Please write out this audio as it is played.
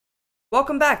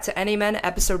Welcome back to NAmen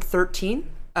episode 13.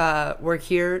 We're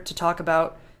here to talk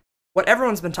about what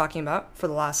everyone's been talking about for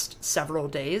the last several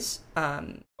days.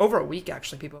 Over a week,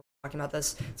 actually, people have been talking about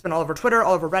this. It's been all over Twitter,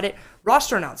 all over Reddit.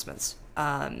 Roster announcements,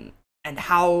 and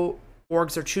how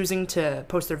orgs are choosing to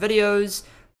post their videos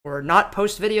or not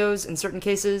post videos in certain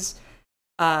cases.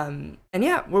 And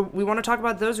yeah, we want to talk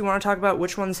about those. We want to talk about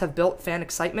which ones have built fan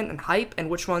excitement and hype, and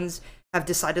which ones have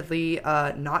decidedly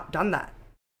not done that.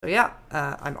 So yeah,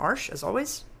 I'm Arsh, as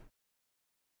always.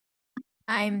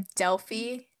 I'm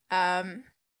Delphi.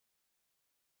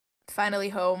 Finally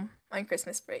home on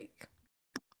Christmas break.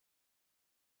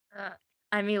 Uh,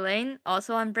 I'm Elaine,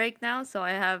 also on break now, so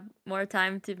I have more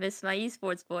time to miss my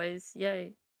esports boys.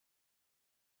 Yay.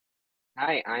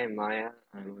 Hi, I am Maya.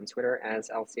 I'm on Twitter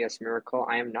as LCS Miracle.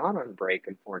 I am not on break,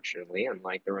 unfortunately,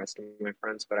 unlike the rest of my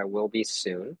friends, but I will be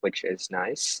soon, which is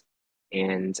nice.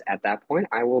 And at that point,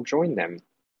 I will join them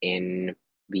in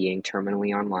being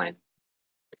terminally online.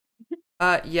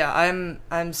 Yeah,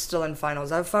 I'm still in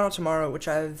finals. I have a final tomorrow, which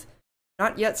I've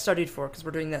not yet studied for because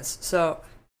we're doing this. So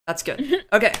that's good.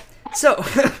 Okay, so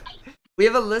we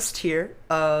have a list here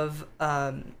of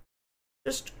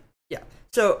just yeah.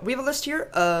 So we have a list here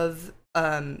of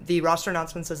the roster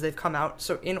announcements as they've come out.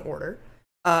 So in order,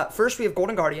 first we have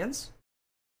Golden Guardians.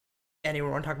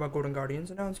 Anyone want to talk about Golden Guardians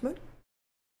announcement?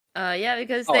 Yeah,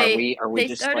 because Oh, are we they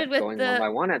just started like with going the one by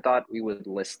one? I thought we would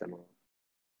list them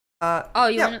all. Oh,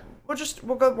 you yeah, wanna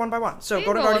we'll go one by one. So We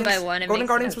can Golden go one Guardians, by one, it Golden makes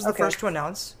Guardians sense. was the Okay. first to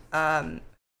announce.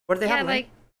 What did they yeah, have? like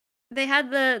they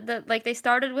had the like they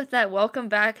started with that welcome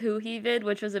back who he vid,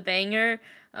 which was a banger.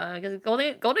 Because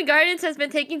Golden Guardians has been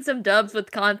taking some dubs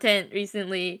with content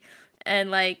recently,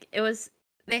 and like it was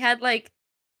they had like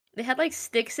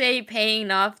Stixay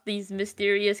paying off these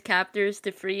mysterious captors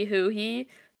to free Huhi,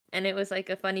 and it was like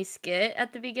a funny skit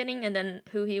at the beginning, and then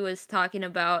Huhi was talking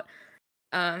about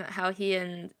how he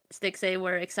and Stixay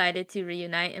were excited to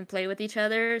reunite and play with each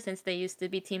other since they used to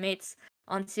be teammates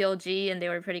on CLG and they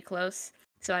were pretty close.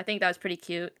 So I think that was pretty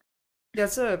cute. Yeah,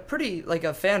 it's a pretty like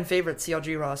a fan favorite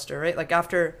CLG roster, right? Like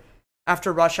after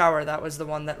Rush Hour, that was the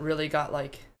one that really got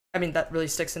like I mean that really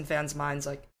sticks in fans' minds.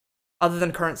 Like other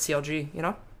than current CLG, you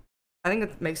know. I think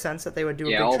it makes sense that they would do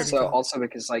a Yeah, big tribute to them. also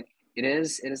because like it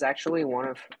is actually one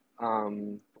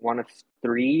of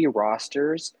three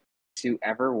rosters to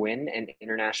ever win an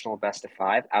international best of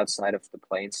five outside of the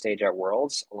playing stage at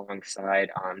Worlds, alongside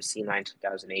C9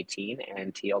 2018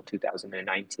 and TL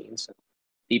 2019. So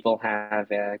people have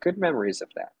good memories of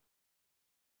that.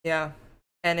 Yeah,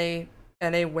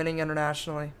 NA winning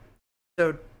internationally,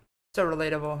 so so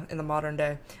relatable in the modern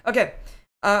day. Okay,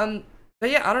 but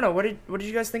yeah, I don't know. What did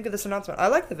you guys think of this announcement? I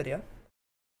like the video.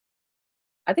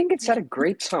 I think it set a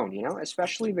great tone,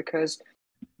 especially because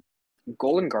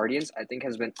Golden Guardians, I think,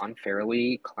 has been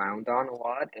unfairly clowned on a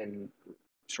lot and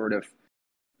sort of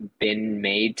been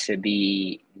made to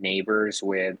be neighbors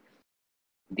with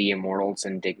the Immortals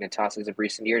and Dignitases of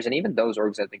recent years. And even those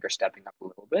orgs, I think, are stepping up a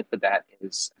little bit, but that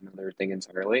is another thing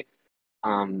entirely.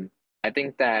 I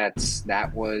think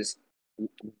that was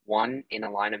one in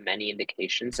a line of many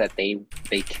indications that they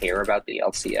care about the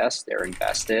LCS. They're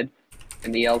invested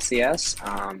in the LCS.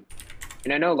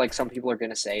 And I know like some people are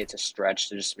going to say it's a stretch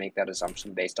to just make that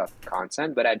assumption based off of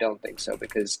content, but I don't think so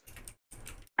because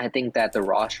I think that the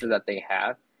roster that they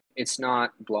have, it's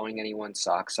not blowing anyone's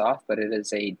socks off, but it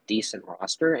is a decent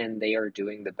roster and they are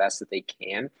doing the best that they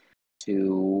can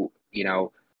to,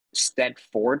 set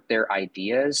forward their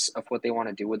ideas of what they want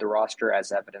to do with the roster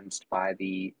as evidenced by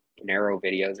the Narrow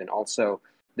videos and also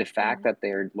the fact that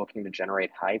they're looking to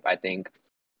generate hype, I think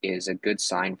is a good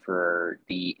sign for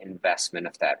the investment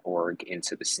of that org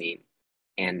into the scene.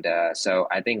 And so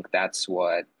I think that's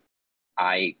what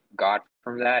I got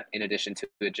from that, in addition to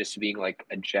it just being like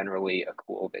a generally a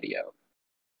cool video.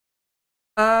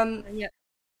 Yeah.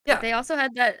 Yeah. They also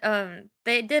had that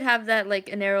they did have that like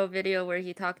Anero video where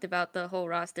he talked about the whole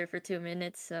roster for 2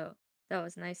 minutes, so that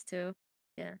was nice too.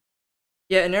 Yeah.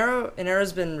 Yeah,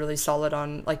 Inero's been really solid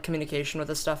on like communication with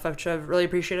this stuff, which I've really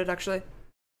appreciated actually.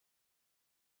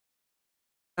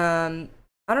 I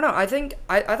don't know. I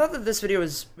thought that this video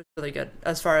was really good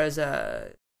as far as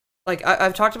like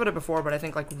I've talked about it before, but I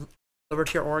think like lower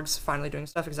tier orgs finally doing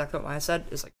stuff exactly what Maya said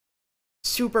is like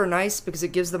super nice because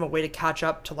it gives them a way to catch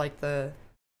up to like the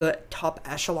top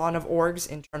echelon of orgs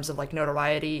in terms of like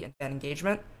notoriety and fan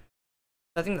engagement.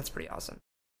 I think that's pretty awesome.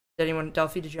 Did anyone,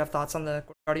 Delphi, did you have thoughts on the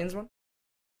Guardians one?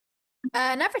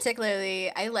 Not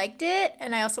particularly. I liked it,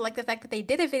 and I also like the fact that they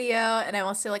did a video, and I'm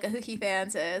also like a Hookie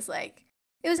fan, so it was like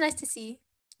it was nice to see,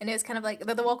 and it was kind of like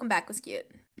the welcome back was cute.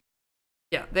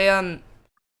 Yeah, they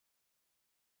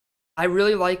I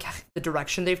really like the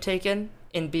direction they've taken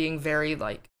in being very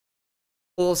like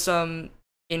wholesome,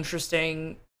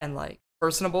 interesting, and like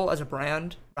personable as a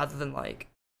brand, rather than like,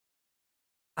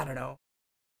 I don't know.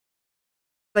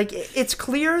 Like it's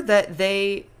clear that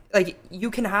they like,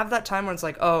 you can have that time when it's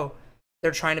like, oh,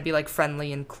 they're trying to be like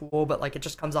friendly and cool, but like it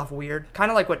just comes off weird,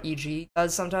 kind of like what EG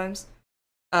does sometimes.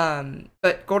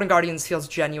 But Golden Guardians feels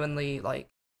genuinely like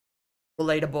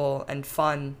relatable and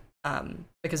fun,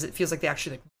 because it feels like they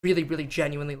actually like really, really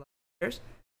genuinely love players,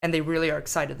 and they really are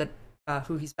excited that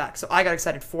who he's back. So I got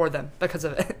excited for them because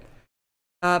of it.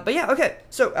 But yeah, okay.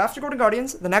 So after Golden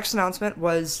Guardians, the next announcement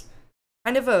was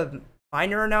kind of a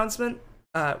minor announcement,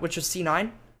 which is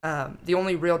C9. The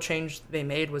only real change they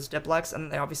made was Diplex,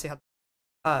 and they obviously had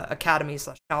Academy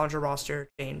 / Challenger roster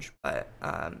change. But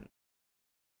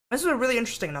this is a really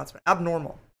interesting announcement.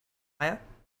 Abnormal. Maya?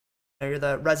 You're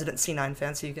the resident C9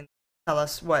 fan, so you can tell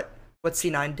us what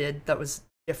C9 did that was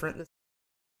different this.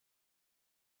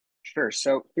 Sure.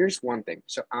 So here's one thing.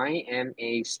 So I am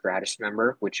a Stratus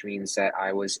member, which means that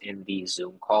I was in the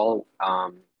Zoom call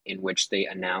in which they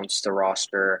announced the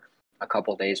roster a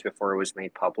couple days before it was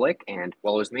made public. And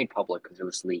well, it was made public because it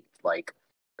was leaked like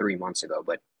 3 months ago,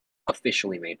 but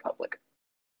officially made public.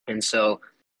 And so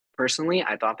personally,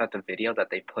 I thought that the video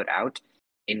that they put out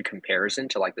in comparison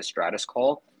to like the Stratus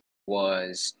call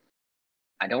was,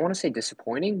 I don't want to say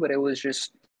disappointing, but it was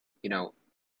just,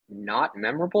 not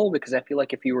memorable, because I feel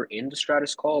like if you were in the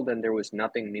Stratus call, then there was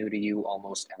nothing new to you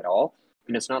almost at all.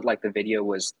 And it's not like the video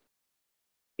was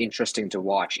interesting to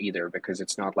watch either, because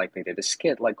it's not like they did a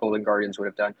skit like Golden Guardians would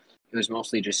have done. It was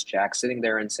mostly just Jack sitting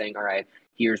there and saying, all right,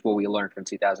 here's what we learned from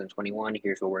 2021,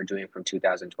 here's what we're doing from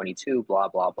 2022, blah,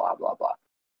 blah, blah, blah, blah.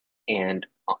 And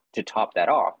to top that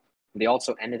off, they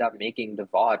also ended up making the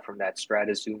VOD from that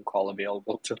Stratus Zoom call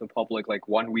available to the public like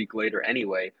 1 week later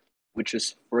anyway, which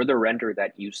is further rendered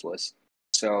that useless.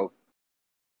 So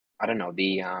I don't know,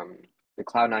 the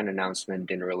Cloud9 announcement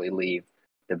didn't really leave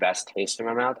the best taste in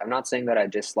my mouth. I'm not saying that I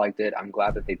disliked it. I'm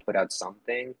glad that they put out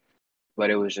something, but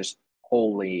it was just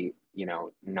wholly,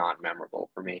 not memorable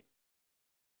for me.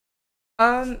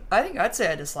 I think I'd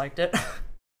say I disliked it.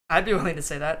 I'd be willing to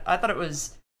say that. I thought it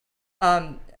was,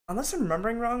 unless I'm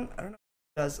remembering wrong, I don't know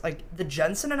if it does. Like the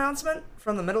Jensen announcement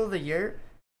from the middle of the year,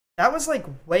 that was like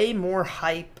way more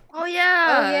hype. Oh yeah,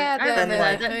 Oh I yeah, remember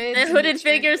like, that. The hooded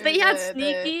figures. They had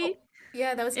Sneaky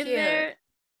yeah, that was in cute. there.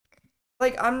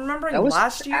 Like I'm remembering That was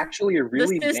last year. actually a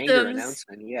really banger systems.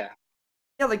 announcement, yeah.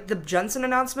 Yeah, like the Jensen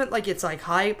announcement, like it's like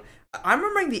hype. I'm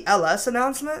remembering the LS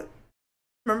announcement.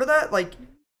 Remember that? Like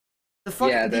the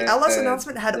fucking Yeah, the LS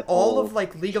announcement the had all whole of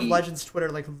like League of heat. Legends Twitter,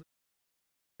 like, you know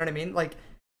what I mean? Like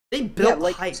they Yeah, built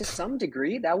like hype. to some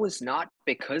degree, that was not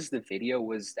because the video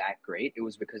was that great. It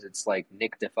was because it's like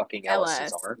Nick the fucking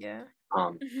LS, LSR. yeah.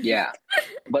 Yeah,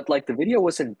 but like the video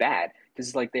wasn't bad,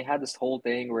 because like they had this whole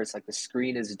thing where it's like the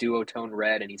screen is duotone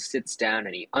red, and he sits down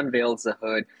and he unveils the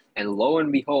hood, and lo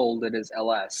and behold, it is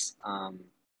LS.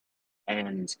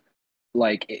 And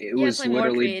like it Yeah, was play more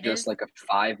literally creative. just like a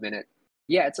 5 minute.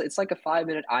 Yeah, it's like a 5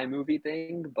 minute iMovie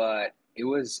thing, but it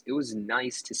was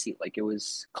nice to see. Like it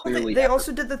was Well, clearly. they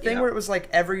also did the thing know? where it was like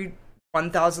every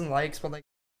 1,000 likes will like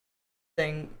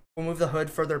thing will move the hood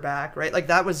further back, right? Like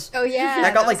that was Oh yeah,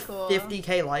 that got was like cool.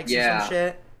 50K likes or Yeah. some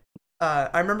shit.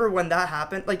 I remember when that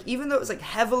happened. Like even though it was like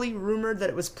heavily rumored that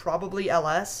it was probably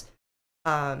LS,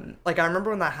 like I remember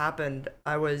when that happened,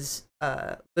 I was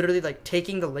literally like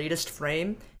taking the latest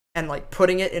frame and like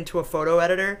putting it into a photo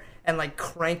editor and like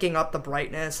cranking up the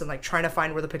brightness and like trying to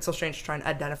find where the pixels changed to try and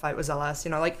identify it was LS.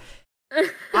 You know, like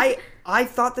I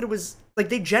thought that it was like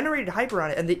they generated hype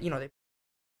around it, and they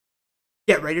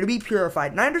get ready to be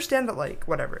purified. And I understand that like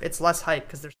whatever, it's less hype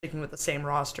because they're sticking with the same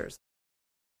rosters,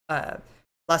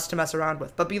 less to mess around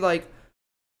with. But be like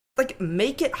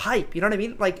make it hype. You know what I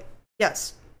mean? Like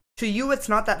yes, to you it's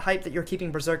not that hype that you're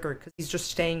keeping Berserker because he's just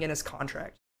staying in his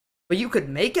contract. But you could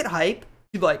make it hype.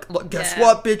 Be like, look, guess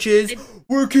what, bitches?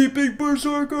 We're keeping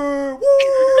Berserker.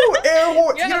 Woo! Air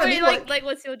horns. Yeah, You know what I mean? like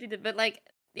what Soji did, but like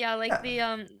yeah, like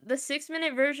the 6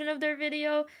 minute version of their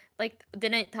video like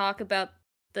didn't talk about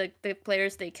the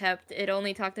players they kept. It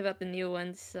only talked about the new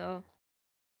ones. So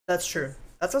That's true.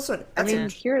 That's also. I mean, Yeah.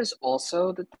 here's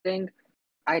also the thing.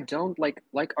 I don't like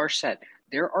Arset.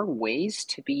 There are ways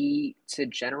to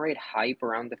generate hype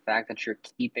around the fact that you're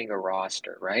keeping a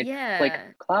roster, right? yeah,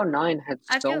 Like Cloud9 had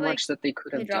I so feel like much that they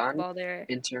could they have dropped the done ball there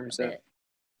in a terms of bit.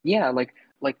 yeah, like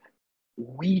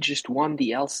we just won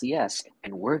the LCS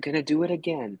and we're gonna do it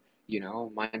again,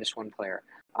 minus one player.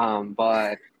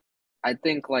 But I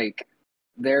think like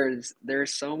there's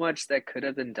so much that could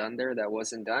have been done there that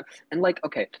wasn't done. And like,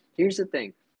 okay, here's the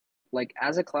thing. like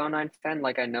as a Cloud9 fan,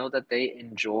 like I know that they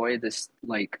enjoy this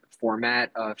like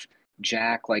format of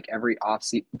Jack like every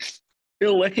offseason.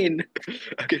 Elaine,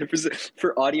 okay,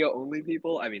 for audio only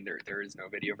people, I mean there is no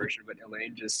video version, but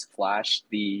Elaine just flashed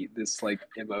this like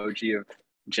emoji of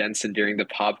Jensen during the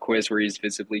pop quiz where he's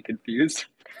visibly confused.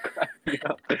 Cracked me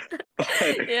up. But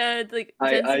Yeah, it's like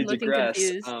I Jensen looking digress.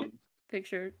 confused.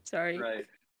 Picture, sorry. Right.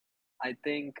 I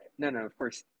think no, of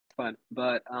course, it's fun.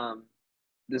 But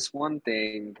this one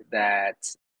thing that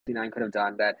C9 could have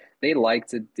done that they like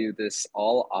to do this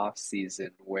all off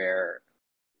season where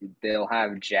they'll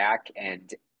have Jack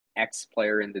and X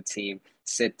player in the team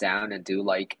sit down and do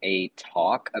like a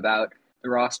talk about the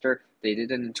roster. They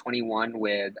did it in 21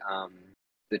 with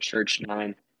the Church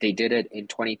Nine. They did it in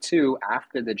 22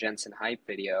 after the Jensen hype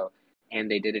video, and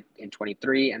they did it in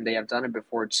 23, and they have done it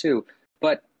before too.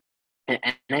 But and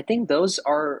I think those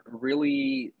are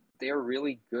really they're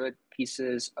really good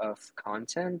pieces of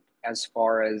content as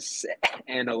far as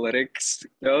analytics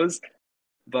goes.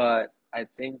 But I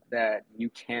think that you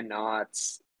cannot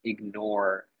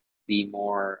ignore the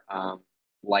more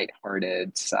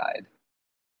lighthearted side.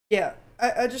 Yeah,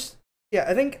 I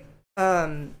think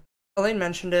Elaine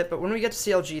mentioned it, but when we get to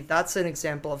CLG, that's an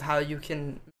example of how you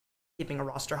can keeping a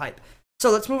roster hype.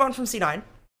 So let's move on from C9.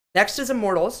 Next is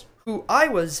Immortals, who I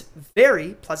was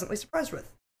very pleasantly surprised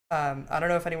with. I don't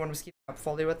know if anyone was keeping up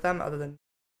fully with them other than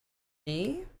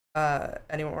me.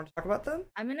 Anyone want to talk about them?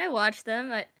 I mean, I watched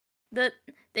them.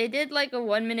 They did like a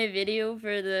 1-minute video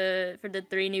for the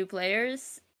 3 new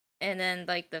players, and then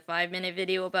like the 5-minute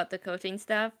video about the coaching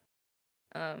staff.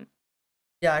 Yeah,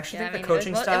 I actually Yeah, I think mean, the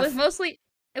coaching staff.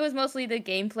 it was mostly the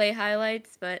gameplay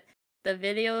highlights, but the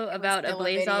video about still a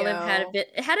Ablaze Olive video.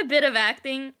 had a bit of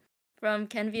acting from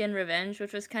Kenvi and Revenge,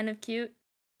 which was kind of cute.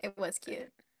 It was cute.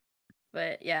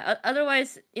 But yeah,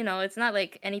 otherwise, it's not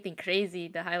like anything crazy,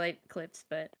 the highlight clips,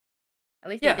 but at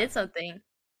least Yeah. they did something.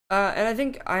 And I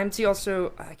think IMT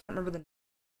also, I can't remember the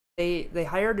name. They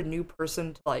hired a new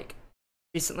person to like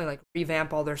recently like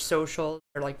revamp all their socials,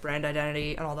 their like brand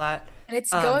identity and all that. And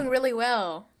it's going really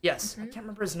well. Yes, I can't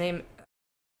remember his name.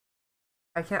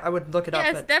 I would look it up.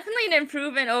 Yeah, it's definitely an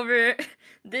improvement over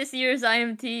this year's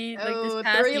IMT, like this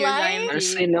past 3 year's Lions? IMT.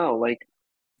 Honestly, no, like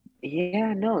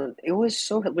yeah, no, it was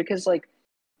so because like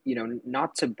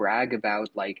not to brag about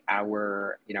like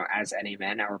our, as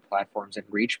NAmen, our platforms and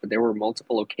reach, but there were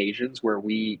multiple occasions where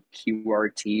we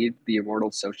QRT'd the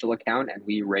Immortal social account and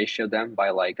we ratioed them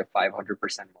by like a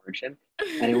 500% margin,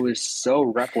 and it was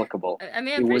so replicable. I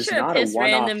mean, It I'm pretty was sure not a Piss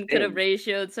one-off Random could have thing.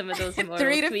 ratioed some of those Immortal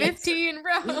 3 to tweets. 15,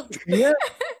 bro. Yeah,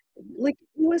 like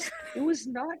it was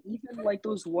not even like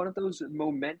one of those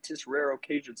momentous rare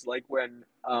occasions like when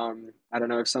I don't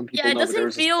know if some people Yeah, it know, but there doesn't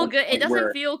was this feel one good. It point doesn't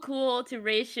where feel cool to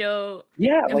ratio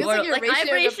yeah, It feels like Immortal. you're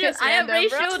ratioing a I have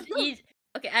Piss Random, ratioed bro.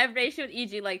 Okay, I've ratioed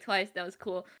EG like twice. That was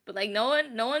cool. But like no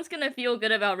one's gonna feel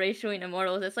good about ratioing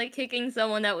Immortals. It's like kicking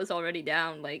someone that was already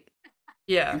down. Like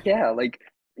Yeah. like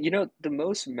the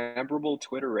most memorable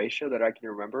Twitter ratio that I can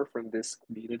remember from this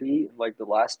community like the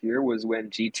last year was when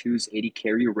G2's 80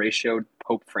 carry ratioed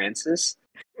Pope Francis.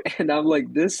 And I'm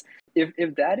like, this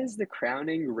if that is the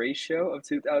crowning ratio of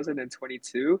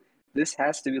 2022, this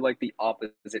has to be like the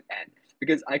opposite end.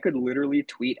 Because I could literally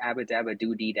tweet Abba Dabba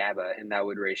Doo Dee Dabba and that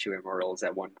would ratio Immortals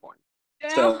at one point.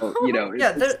 So,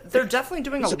 Yeah, they're definitely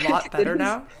doing a lot better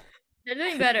now. they're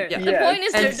doing better. Yeah. The point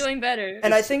is And- they're doing better.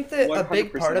 And I think that a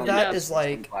big 100% part of on that the is upside, so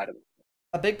I'm like glad of it.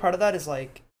 a big part of that is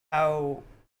like how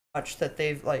much that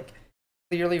they've like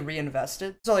clearly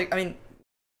reinvested. So like I mean,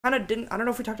 kind of didn't I don't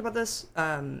know if we talked about this,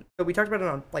 but we talked about it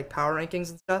on like power rankings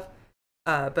and stuff.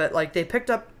 But like they picked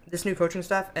up this new coaching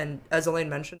staff, and as Elaine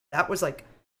mentioned, that was like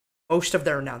most of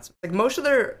their announcements. Like most of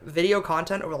their video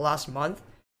content over the last month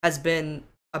has been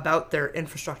about their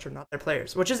infrastructure, not their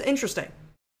players, which is interesting.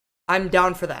 I'm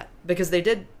down for that because they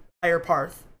did hire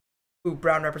Parth, who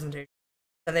brown representation.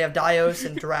 Then they have Dios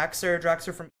and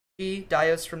Draxer from EG,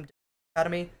 Dios from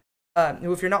Academy,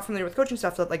 who, if you're not familiar with coaching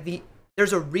stuff, that like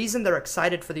there's a reason they're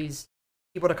excited for these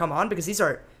people to come on because these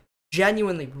are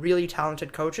genuinely really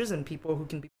talented coaches and people who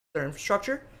can be their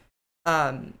infrastructure,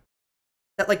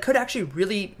 that like could actually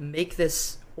really make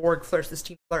this org flourish, this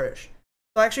team flourish.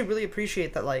 So I actually really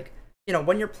appreciate that, like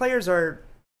when your players are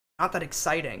not that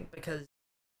exciting because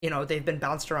they've been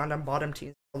bounced around on bottom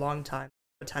teams for a long time,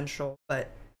 potential, but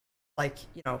like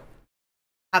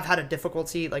have had a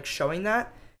difficulty like showing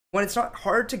that when it's not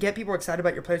hard to get people excited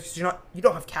about your players because you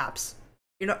don't have caps,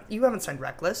 you haven't signed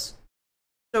Reckless.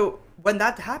 So when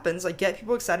that happens, like get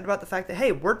people excited about the fact that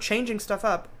hey, we're changing stuff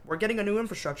up, we're getting a new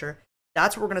infrastructure.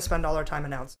 That's what we're gonna spend all our time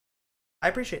announcing. I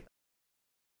appreciate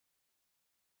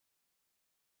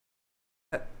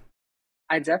that.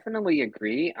 I definitely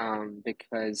agree.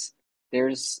 Because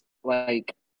there's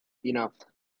like, you know,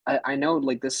 I know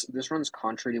like this runs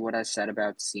contrary to what I said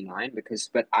about C9 because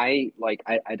but I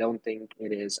don't think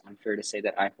it is unfair to say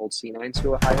that I hold C9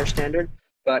 to a higher standard.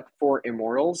 But for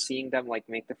Immortals, seeing them like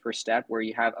make the first step where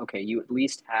you have okay, you at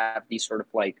least have these sort of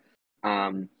like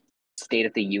um State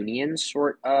of the Union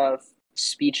sort of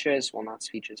speeches, well not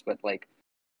speeches, but like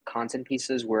content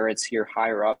pieces where it's your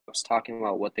higher ups talking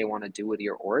about what they want to do with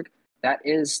your org. That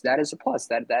is a plus.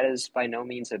 That is by no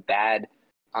means a bad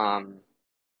um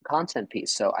content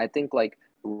piece. So I think like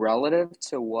relative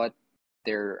to what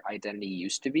their identity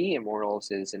used to be, Immortals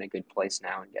is in a good place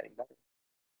now and getting better.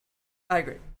 I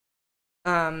agree.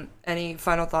 Any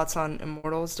final thoughts on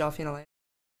Immortals, Delphi and Elena?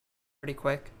 Pretty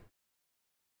quick.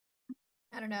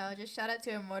 I don't know. Just shout out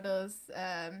to Immortals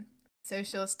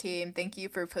socials team. Thank you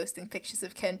for posting pictures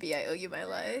of Kenby. I owe you my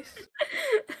life.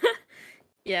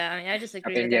 Yeah, I mean, I just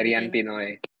agree with Aprenderían everything.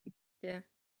 Pinoy. Yeah.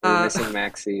 We're missing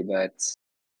Maxi, but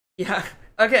Yeah.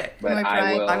 Okay. Pinoy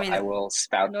pride. I will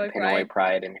spout the Pinoy Pinoy pride.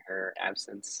 pride in her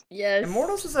absence. Yes.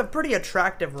 Immortals is a pretty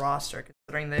attractive roster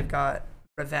considering they've got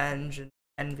Revenge and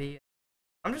Envy.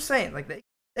 I'm just saying, like they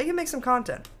can make some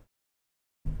content.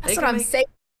 That's what I'm saying.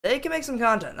 They can make some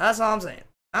content. That's all I'm saying.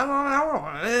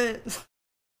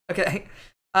 Okay.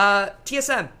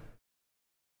 TSM.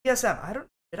 TSM. I don't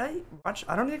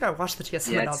think I watched the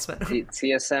TSM announcement.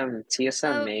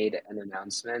 TSM made an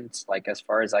announcement. Like as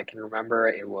far as I can remember,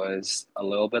 it was a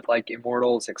little bit like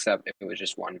Immortals, except it was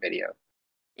just one video.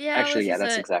 Yeah, Actually, yeah,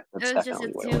 that's It was just a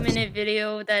definitely what it was. 2-minute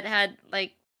video that had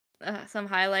like some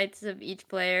highlights of each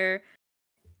player,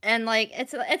 and like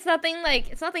it's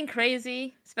nothing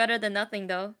crazy. It's better than nothing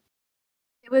though.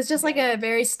 It was just like a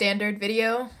very standard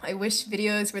video. I wish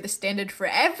videos were the standard for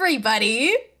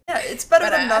everybody. Yeah, it's better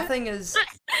But, than nothing is.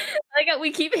 Like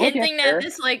we keep We'll get hinting there. at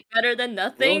this like better than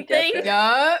nothing We'll get thing. there.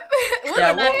 Yup.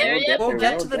 Yeah, not there yet. we'll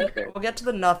get to there. we'll get to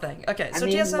the nothing. Okay, so I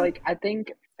mean, TSM. like I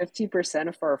think 50%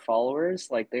 of our followers,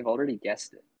 like they've already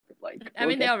guessed it. Like, I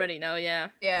mean, they already know, yeah.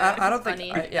 Yeah. I don't It's think.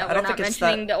 funny I that don't we're not think it's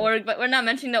mentioning that. the org, but we're not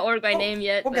mentioning the org by name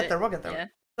yet. We'll get but there. We'll get there. Yeah.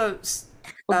 So,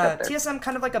 We'll get there. TSM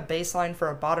kind of like a baseline for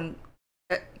a bottom,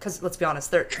 because let's be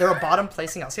honest, they're a bottom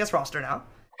placing LCS roster now.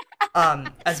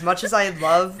 As much as I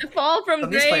love The fall from some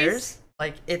of these grace. players,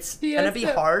 like it's gonna be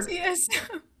hard.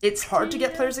 TSM. It's hard to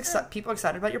get people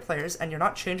excited about your players, and you're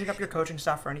not changing up your coaching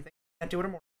staff or anything. You can't do what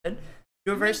more did.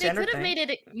 Do a very standard They could have thing. made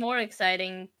it more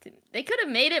exciting. They could have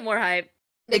made it more hype.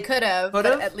 They could have, but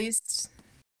Could've? at least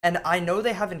And I know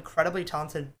they have incredibly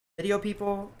talented video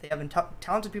people. They have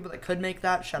talented people that could make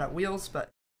that. Shout out Wheels, but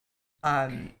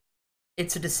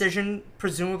it's a decision,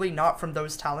 presumably not from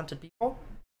those talented people,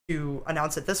 to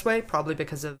announce it this way. Probably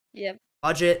because of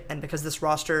budget and because this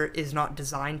roster is not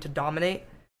designed to dominate.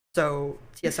 So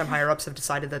TSM higher ups have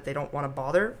decided that they don't want to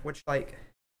bother. Which like,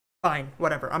 fine,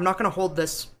 whatever. I'm not gonna hold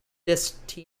this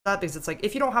team to that because it's like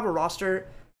if you don't have a roster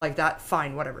like that,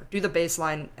 fine, whatever. Do the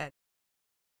baseline and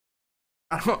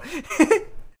I don't.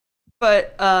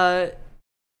 But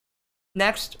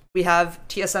next we have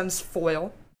TSM's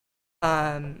foil,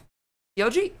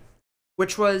 CLG,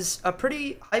 which was a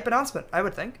pretty hype announcement, I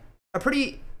would think. A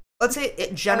pretty, let's say,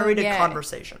 it generated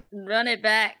conversation. Run it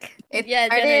back. It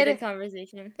generated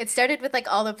conversation. It started with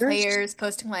like all the players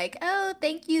posting like, "Oh,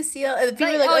 thank you, CL." People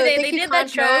Like, were like, "Oh, they thank you, did that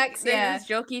joke. contracts." There's this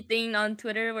jokey thing on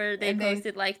Twitter where they And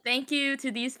posted like, "Thank you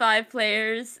to these 5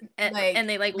 players," and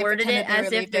they like they worded it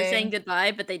pretended they as were if they're saying leaving.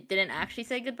 goodbye, but they didn't actually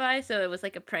say goodbye, so it was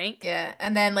like a prank. Yeah,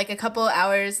 and then like a couple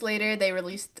hours later, they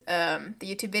released the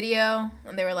YouTube video,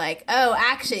 and they were like, "Oh,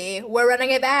 actually, we're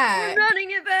running it back." We're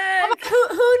running it back. I'm like, who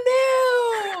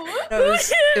knew? No,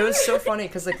 it was so funny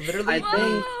because like literally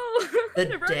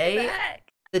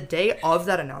the day of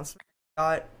that announcement, I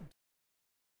got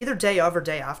either day of or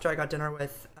day after I got dinner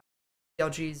with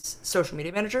CLG's social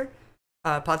media manager,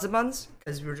 Pods and Buns,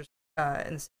 because we were just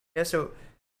in the same area. So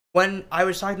when I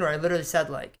was talking to her, I literally said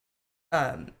like,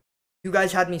 you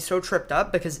guys had me so tripped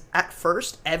up because at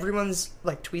first everyone's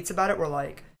like tweets about it were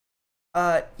like,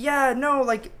 yeah, no,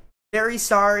 like very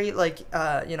sorry, like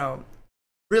you know,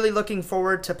 really looking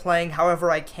forward to playing however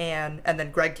I can. And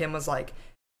then Greg Kim was like,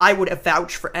 I would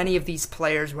vouch for any of these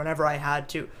players whenever I had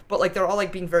to. But like they're all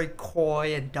like being very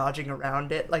coy and dodging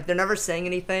around it. Like they're never saying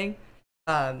anything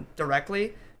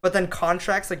directly. But then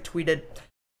Contracts like tweeted,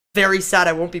 very sad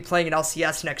I won't be playing in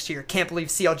LCS next year. Can't believe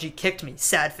CLG kicked me.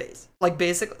 Sad face. Like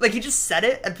basically, like he just said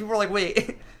it and people were like,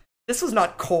 wait, this was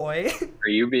not coy. Are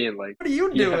you being like, what are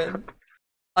you doing? Yeah.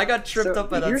 I got tripped up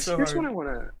by that so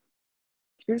hard.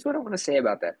 Here's what I want to say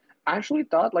about that. I actually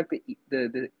thought like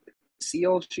the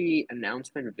CLG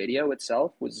announcement video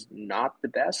itself was not the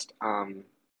best.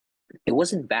 It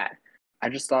wasn't bad. I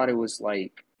just thought it was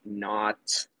like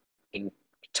not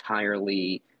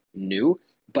entirely new,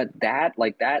 but that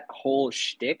whole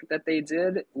shtick that they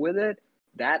did with it,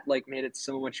 that like made it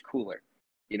so much cooler,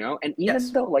 you know? And even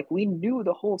Yes. though like we knew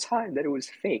the whole time that it was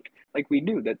fake, like we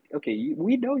knew that okay,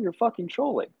 we know you're fucking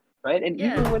trolling, right? And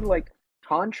even Yeah. when like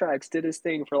Contracts did his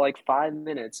thing for like 5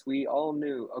 minutes, we all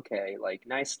knew, okay, like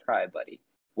nice try, buddy.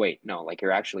 Wait, no, like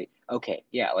you're actually okay,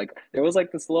 yeah, like there was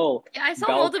like this little Yeah, I saw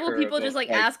bell multiple curve people of just like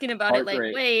like asking about it, heart like,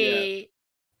 rate, yeah. wait.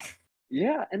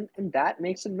 Yeah, and that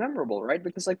makes it memorable, right?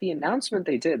 Because like the announcement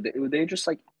they did, they just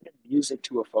like added music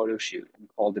to a photo shoot and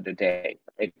called it a day,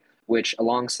 right? Which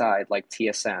alongside like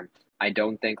TSM, I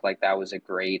don't think like that was a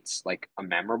great like a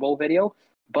memorable video,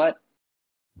 but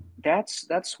that's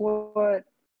what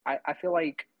I feel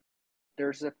like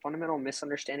there's a fundamental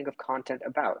misunderstanding of content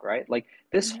about, right? Like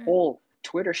this Mhm. whole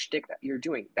Twitter shtick that you're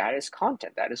doing, that is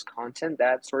content. That is content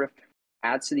that sort of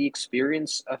adds to the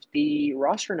experience of the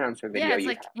roster announcement Yeah, video it's you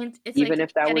like have. it's Even like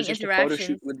if that getting was just a photo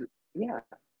shoot interactions. with, yeah,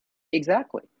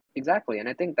 exactly. Exactly. And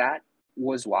I think that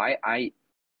was why I,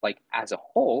 like, as a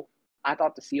whole, I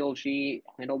thought the CLG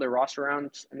handled their roster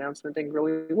round announcement thing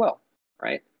really well,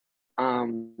 right?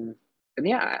 And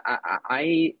yeah,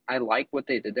 I like what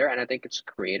they did there, and I think it's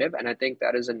creative, and I think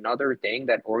that is another thing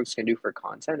that orgs can do for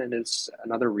content, and it's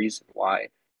another reason why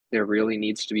there really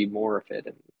needs to be more of it,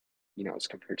 and as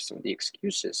compared to some of the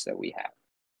excuses that we have.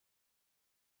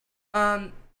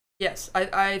 Um, yes,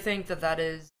 I think that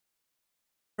is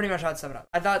pretty much how I'd sum it up.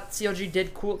 I thought CLG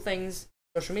did cool things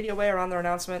social media way around their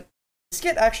announcement. The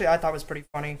skit actually I thought was pretty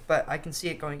funny, but I can see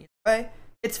it going either way.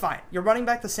 It's fine. You're running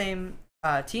back the same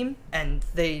team, and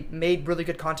they made really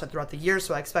good content throughout the year,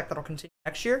 so I expect that'll continue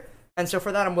next year. And so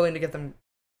for that, I'm willing to give them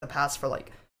the pass for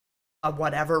like a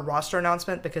whatever roster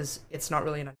announcement because it's not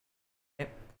really an.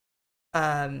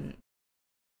 Um,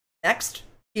 Next,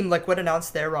 Team Liquid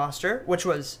announced their roster, which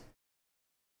was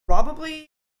probably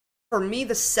for me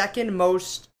the second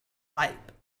most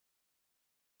hype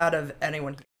out of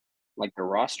anyone here. Like the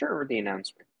roster or the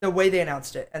announcement? The way they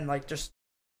announced it and like just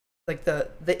like the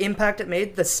impact it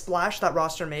made, the splash that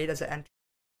roster made as it entered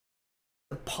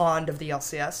the pond of the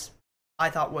LCS, I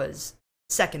thought was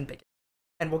second biggest.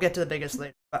 And we'll get to the biggest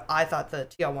later, but I thought the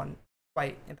TL1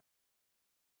 quite impactful.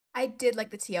 I did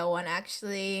like the TL one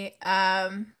actually.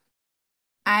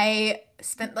 I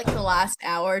spent like the last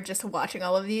hour just watching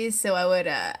all of these, so I would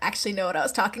actually know what I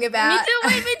was talking Me about. too,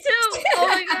 wait, me too. Oh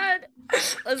my god.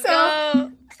 Let's So,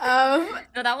 go. Um,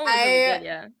 No, that one was really good,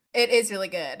 yeah. it is really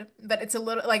good, but it's a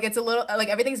little like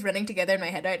everything's running together in my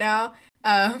head right now.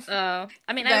 Oh,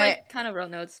 I mean, I but like kind of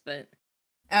wrote notes, but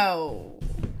oh,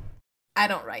 I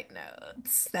don't write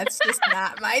notes. That's just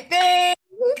not my thing.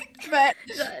 But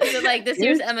is it like this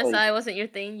year's Here's, like- MSI wasn't your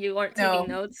thing? You weren't taking No.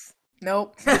 notes?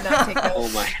 nope, did not take notes. Oh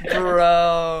my.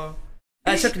 Bro.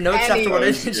 I took notes after what I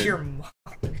Anyways. did to your mom.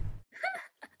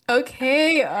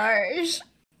 Okay, Arsh.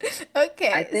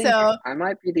 Okay, I think so I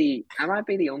might be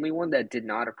the only one that did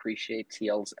not appreciate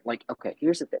TL's like okay,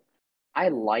 here's the thing. I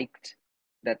liked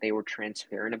that they were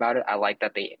transparent about it. I liked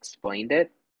that they explained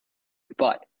it.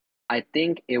 But I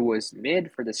think it was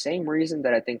mid for the same reason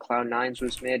that I think Cloud9's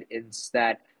was mid, is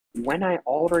that when I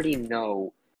already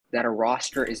know that a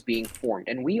roster is being formed,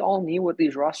 and we all knew what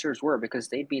these rosters were because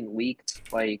they'd been leaked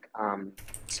like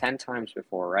 10 times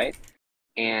before, right?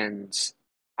 And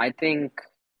I think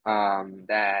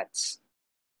that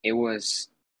it was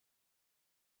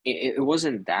it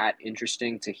wasn't that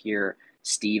interesting to hear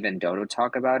Steve and Dodo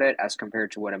talk about it as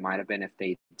compared to what it might have been if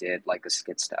they did like a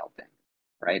skit style thing,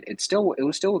 right? It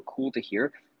was still cool to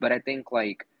hear, but I think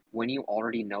like when you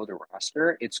already know the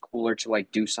roster, it's cooler to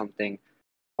like do something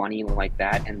funny like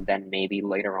that, and then maybe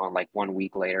later on, like 1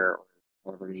 week later or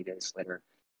however many days later,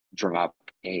 drop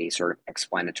a sort of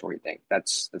explanatory thing.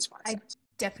 That's my I sense.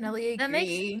 definitely That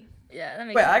makes- agree. Yeah, that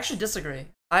makes Wait, I sense. actually disagree.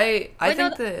 I Wait, no,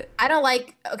 think that I don't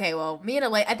like. Okay, well, me and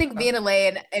Elaine. I think me and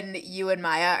Elaine and you and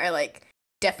Maya are like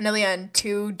definitely on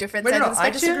two different wait, sides no, of no, the I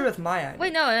spectrum. disagree with Maya.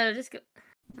 Wait, no, just go.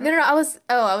 No,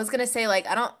 I was gonna say like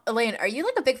I don't. Elaine, are you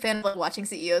like a big fan of like watching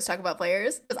CEOs talk about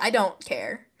players? Because I don't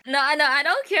care. No, I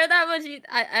don't care that much.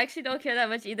 I actually don't care that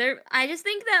much either. I just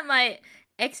think that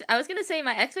I was gonna say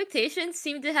my expectations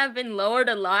seem to have been lowered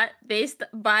a lot based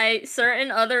by certain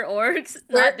other orgs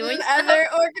not doing Certain stuff. other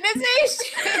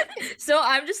organizations. So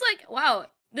I'm just like, wow,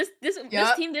 this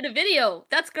Yup. team did a video.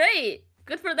 That's great.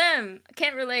 Good for them. I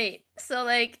can't relate. So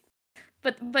like,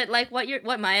 but like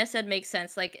what Maya said makes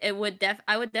sense. Like I would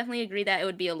definitely agree that it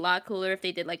would be a lot cooler if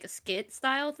they did like a skit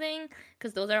style thing,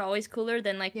 because those are always cooler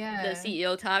than like Yeah. the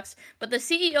CEO talks. But the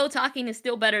CEO talking is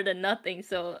still better than nothing.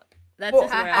 So that's Well,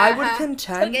 just where I I'm would at.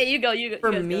 contend Okay, you go. for you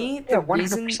guys me go. the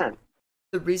reason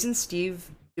the reason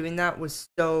Steve doing that was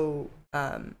so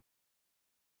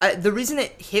the reason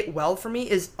it hit well for me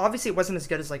is obviously it wasn't as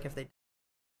good as like if they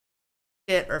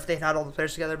did it or if they had all the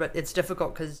players together, but it's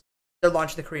difficult because they're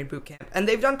launching the Korean boot camp and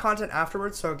they've done content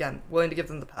afterwards. So again, willing to give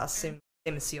them the pass. Same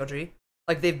as CLG.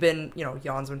 Like they've been,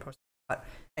 Jan's been posting a lot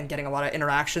and getting a lot of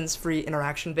interactions, free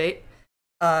interaction bait.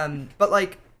 But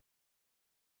like,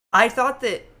 I thought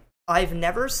that I've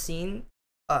never seen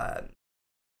a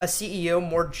CEO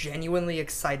more genuinely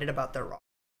excited about their roster.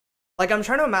 Like I'm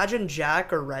trying to imagine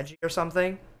Jack or Reggie or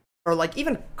something, or like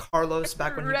even Carlos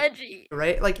back when Reggie,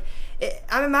 right? Like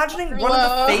I'm imagining one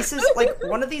of the faces, like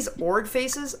one of these org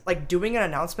faces, like doing an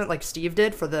announcement like Steve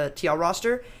did for the TL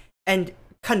roster, and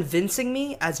convincing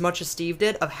me as much as Steve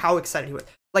did of how excited he was.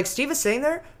 Like Steve is sitting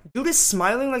there, dude is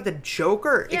smiling like the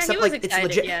Joker, yeah, except like excited,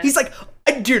 it's legit. Yeah. He's like,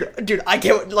 dude, I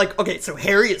can't. Like, okay, so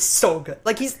Harry is so good.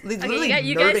 Like he's literally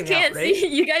you guys can't out, right? see.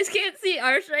 You guys can't see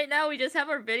Arsh right now. We just have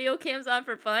our video cams on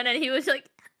for fun, and he was like,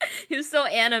 he was so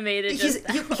animated.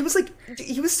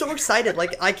 He was so excited.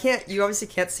 Like I can't. You obviously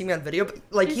can't see me on video, but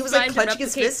like he was like clenching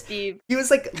his fist. Steve. He was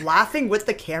like laughing with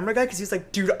the camera guy because he was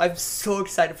like, dude, I'm so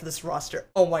excited for this roster.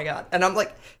 Oh my god! And I'm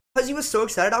like, because he was so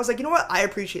excited, I was like, you know what? I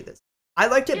appreciate this. I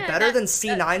liked it better than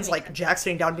C9's like Jack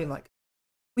sitting down being like,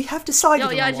 we have decided.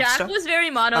 Jack was very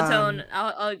monotone.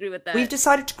 I'll agree with that. We've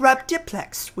decided to grab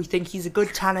Diplex. We think he's a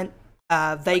good talent.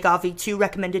 Vega V2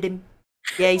 recommended him.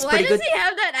 Yeah, he's pretty good. Why does he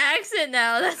have that accent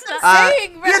now? That's not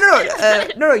saying, bro.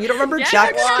 No, you don't remember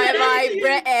Jack? Why am I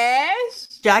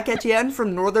British? Jack Etienne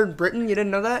from Northern Britain. You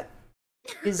didn't know that?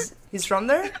 He's from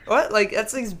there. What? Like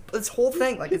that's his whole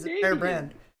thing. Like his entire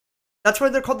brand. That's why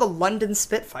they're called the London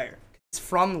Spitfire. It's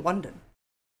from London.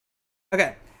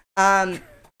 Okay.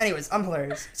 Anyways, I'm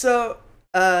hilarious. So,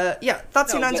 yeah, thought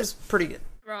C9's was pretty good.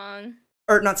 Wrong.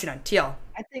 Or not C9, TL.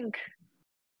 I think.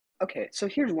 Okay, so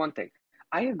here's one thing.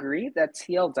 I agree that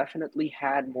TL definitely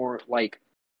had more like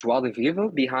joie de vivre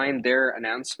behind their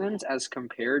announcements as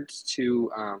compared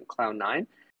to Cloud9,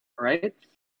 right?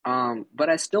 But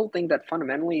I still think that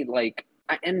fundamentally, like,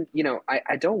 I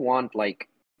don't want like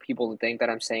people to think that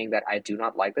I'm saying that I do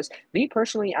not like this. Me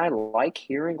personally, I like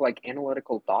hearing like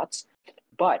analytical thoughts,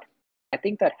 but I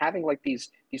think that having like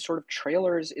these sort of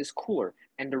trailers is cooler.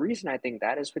 And the reason I think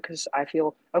that is because I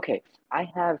feel okay. I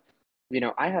have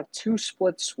 2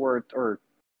 splits worth, or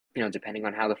depending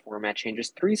on how the format changes,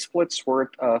 3 splits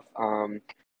worth of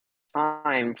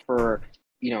time for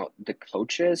the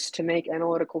coaches to make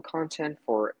analytical content,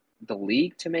 for the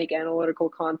league to make analytical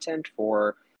content,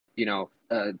 for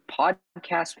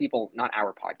podcast people, not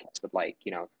our podcast, but like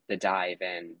the Dive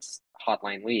and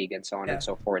Hotline League and so on and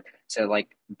so forth, to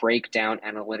like break down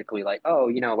analytically, like,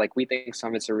 oh, like we think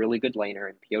Summit's a really good laner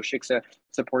and Pioshik's a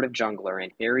supportive jungler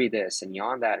and Harry this and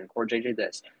Yon that and Core JJ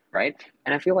this, right?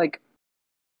 And I feel like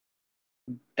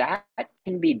that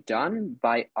can be done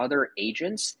by other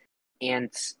agents,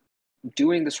 and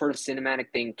doing the sort of cinematic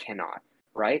thing cannot,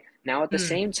 right? Now at the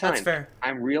same time,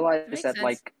 I'm realizing that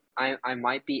like I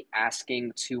might be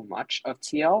asking too much of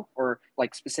TL, or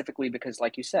like specifically because,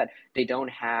 like you said, they don't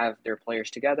have their players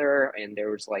together and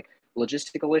there was like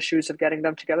logistical issues of getting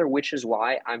them together, which is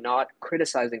why I'm not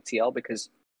criticizing TL, because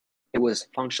it was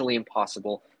functionally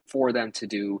impossible for them to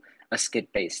do a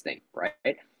skit-based thing,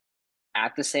 right?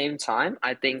 At the same time,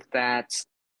 I think that,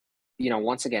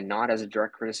 once again, not as a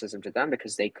direct criticism to them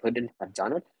because they couldn't have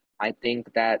done it, I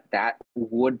think that that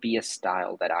would be a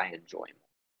style that I enjoy.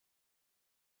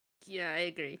 Yeah, I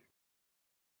agree.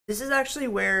 This is actually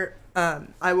where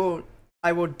I will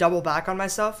double back on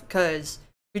myself, because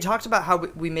we talked about how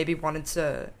we maybe wanted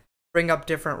to bring up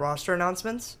different roster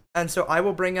announcements, and so I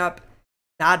will bring up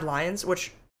Mad Lions,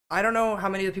 which I don't know how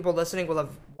many of the people listening will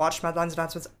have watched Mad Lions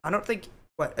announcements. I don't think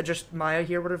just Maya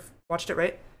here would have watched it,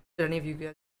 right? Did any of you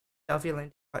guys? Delphi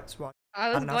Lane watch?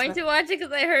 I was going to watch it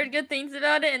because I heard good things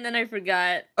about it, and then I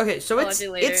forgot. Okay, so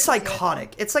it's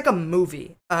psychotic. It's like a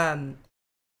movie.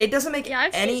 It doesn't make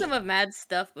I've seen some of Mad's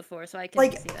stuff before, so I can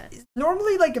like see that.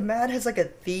 Normally, like Mad has like a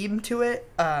theme to it.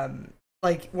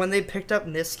 Like when they picked up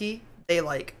Niski, they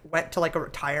like went to like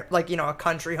a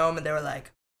country home, and they were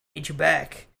like, "Need you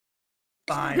back."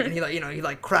 Fine. And he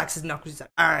like cracks his knuckles. He's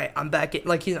like, all right, I'm back.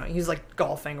 Like he's like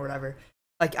golfing or whatever,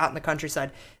 like out in the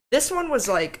countryside. This one was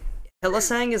like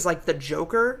Hillisang is like the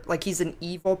Joker, like he's an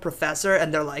evil professor,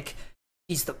 and they're like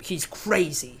he's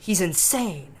crazy, he's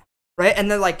insane, right? And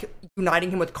they're like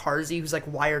uniting him with Karzi, who's like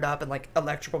wired up and like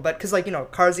electrical, but because like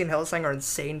Karzi and Hillisang are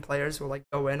insane players who like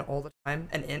go in all the time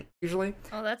and in usually.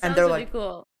 Oh, that sounds and they're really like,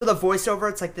 cool. So the voiceover,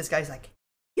 it's like this guy's like,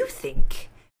 you think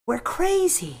we're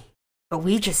crazy, but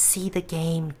we just see the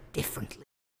game differently.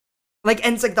 Like,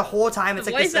 and it's like the whole time it's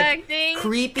The like this voice like acting.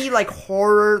 creepy like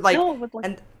horror like, No, but like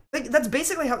and like that's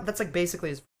basically how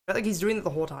his, like he's doing it the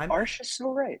whole time. Arsh is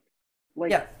so right.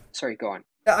 Like, Yeah. sorry, go on.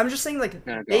 I'm just saying like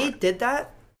No, go they on. did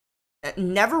that.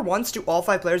 Never once do all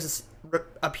 5 players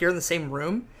appear in the same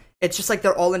room. It's just like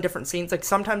they're all in different scenes. Like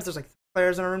sometimes there's like 3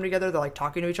 players in a room together, they're like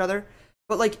talking to each other.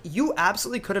 But like you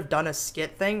absolutely could have done a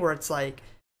skit thing where it's like,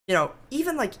 you know,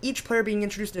 even like each player being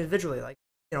introduced individually, like,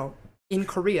 you know, in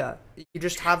Korea, you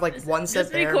just have like one set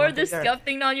Just there. record the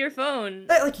scuffing on your phone.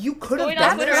 Like you could have going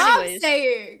done on That's Twitter what this. I'm anyways.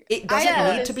 saying. It I doesn't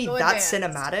know need this to be so that advanced.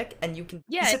 cinematic, and you can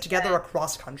Yeah, piece it together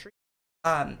across country,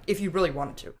 if you really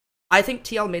wanted to. I think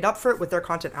TL made up for it with their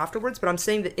content afterwards, but I'm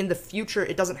saying that in the future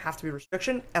it doesn't have to be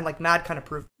restriction, and like Mad kind of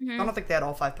proved. I don't think they had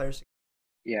all 5 players.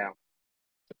 Yeah.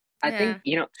 I think,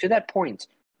 to that point,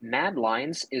 Mad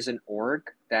Lions is an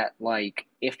org that, like,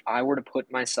 if I were to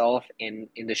put myself in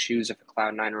the shoes of a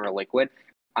Cloud9 or a Liquid,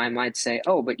 I might say,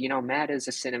 oh, but, Mad is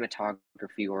a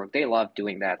cinematography org. They love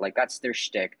doing that. Like, that's their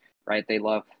shtick, right? They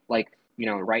love, like,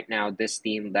 right now, this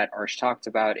theme that Arsh talked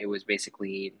about, it was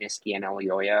basically Niski and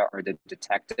Elioya are the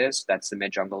detectives. That's the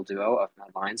mid-jungle duo of Mad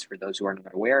Lions, for those who are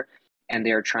not aware. And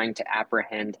they're trying to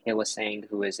apprehend Hillisang,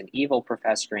 who is an evil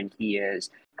professor, and he is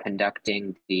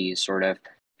conducting these sort of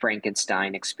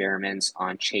Frankenstein experiments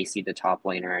on Chasey, the top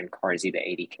laner, and Karzi, the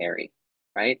AD carry,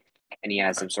 right? And he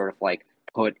has them sort of like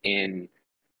put in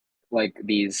like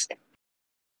these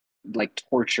like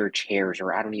torture chairs,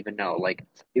 or I don't even know. Like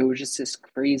it was just this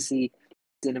crazy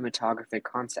cinematographic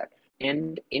concept.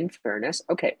 And in fairness,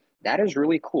 okay, that is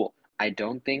really cool. I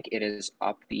don't think it is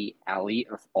up the alley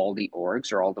of all the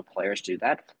orgs or all the players do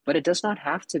that, but it does not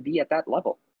have to be at that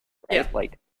level, right? Yeah.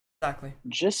 Like Exactly.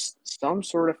 just some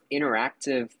sort of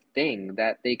interactive thing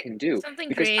that they can do. Something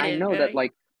because I creative, know that right?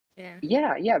 like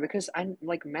Yeah. yeah, because I'm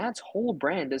like Matt's whole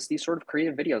brand is these sort of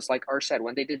creative videos. Like Arsh said,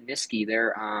 when they did Niski,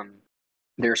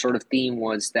 their sort of theme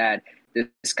was that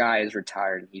this guy is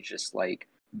retired and he's just like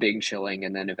big chilling,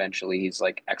 and then eventually he's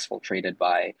like exfiltrated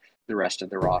by the rest of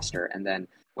the roster. And then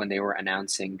when they were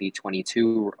announcing the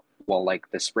 22, well, like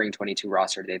the spring 22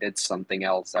 roster, they did something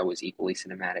else that was equally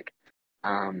cinematic.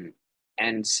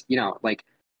 And like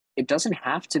it doesn't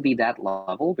have to be that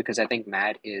level, because I think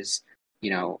Mad is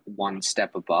one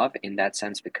step above in that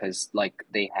sense, because like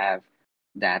they have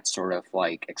that sort of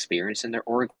like experience in their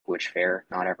org, which fair,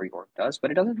 not every org does,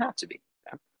 but it doesn't have to be.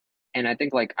 And I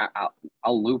think like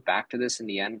I'll loop back to this in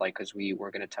the end, like because we were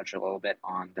going to touch a little bit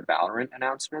on the Valorant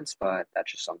announcements, but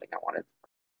that's just something I wanted.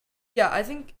 Yeah, I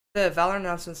think the Valorant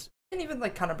announcements didn't even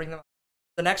like kind of bring them up.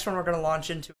 The next one we're going to launch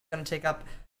into is going to take up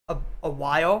a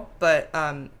while, but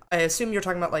I assume you're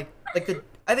talking about like the,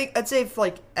 I think I'd say if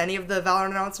like any of the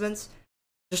Valorant announcements,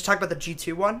 just talk about the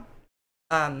G2 one,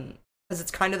 because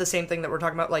it's kind of the same thing that we're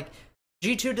talking about. Like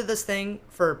G2 did this thing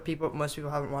for most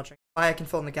people haven't watched. I can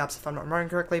fill in the gaps if I'm not remembering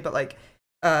correctly, but like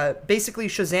basically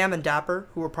Shazam and Dapper,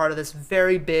 who were part of this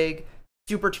very big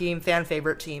super team, fan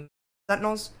favorite team,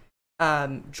 Sentinels,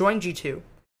 joined G2,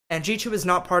 and G2 is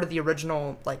not part of the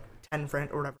original like 10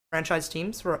 or whatever franchise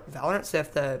teams for Valorant, so they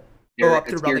have to go up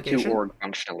through relegation. Tier 2 org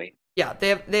functionally. Yeah,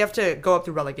 they have to go up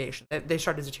through relegation. They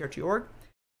started as a tier 2 org,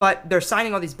 but they're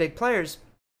signing all these big players,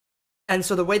 and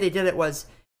so the way they did it was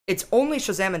it's only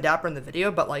Shazam and Dapper in the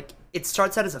video, but like it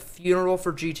starts out as a funeral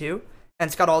for G2, and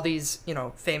it's got all these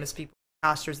famous people,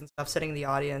 casters and stuff sitting in the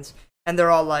audience, and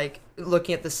they're all like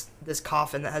looking at this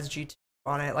coffin that has G2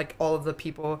 on it. Like all of the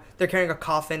people, they're carrying a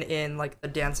coffin in like the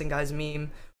dancing guys meme,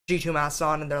 G2 masks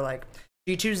on, and they're like,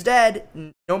 G2's dead,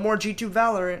 no more G2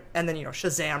 Valorant, and then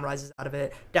Shazam rises out of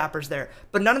it, Dapper's there,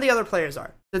 but none of the other players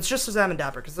are. It's just Shazam and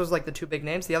Dapper, because those are like the 2 big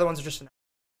names. The other ones are just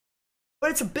but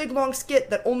it's a big long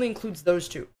skit that only includes those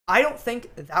 2. I don't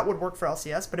think that would work for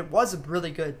LCS, but it was a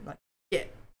really good like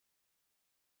skit.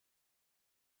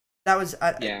 That was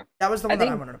that was the one that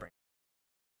I wanted to bring.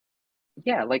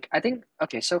 Yeah, like I think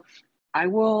okay, so I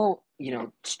will,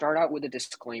 start out with a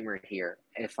disclaimer here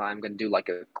if I'm going to do like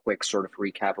a quick sort of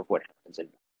recap of what happens in,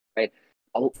 right?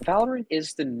 Valorant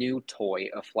is the new toy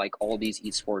of like all these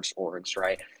esports orgs,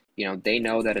 right? They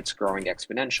know that it's growing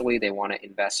exponentially. They want to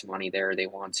invest money there. They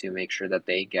want to make sure that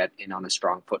they get in on a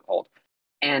strong foothold.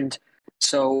 And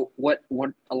so what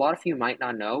a lot of you might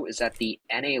not know is that the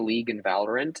NA League in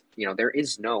Valorant, there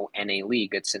is no NA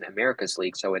League. It's an America's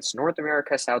League. So it's North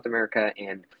America, South America,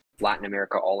 and Latin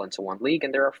America all into one league.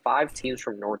 And there are 5 teams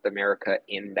from North America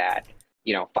in that.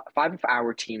 5 of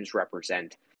our teams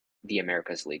represent the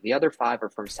America's League. The other 5 are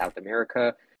from South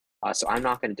America. So I'm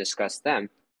not going to discuss them.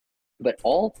 But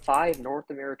all 5 North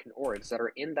American orgs that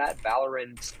are in that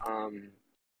Valorant,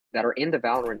 that are in the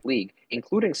Valorant League,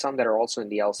 including some that are also in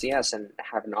the LCS and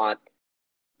have not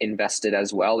invested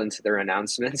as well into their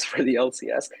announcements for the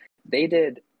LCS. They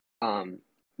did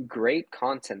great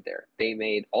content there.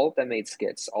 All of them made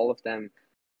skits. All of them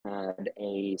had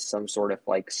some sort of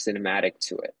like cinematic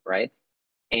to it, right?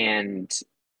 And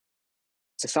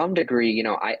to some degree,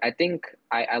 I think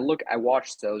I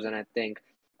watch those and I think,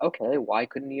 okay, why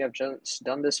couldn't you have just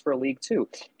done this for League Two?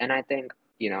 And I think,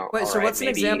 Wait, all so right, what's an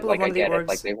maybe example of like one I of the get it,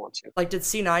 like orgs? they want to. Like, did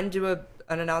C9 do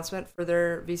an announcement for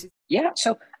their VC? Yeah,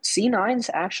 so C9's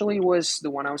actually was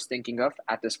the one I was thinking of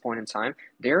at this point in time.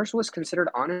 Theirs was considered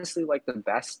honestly like the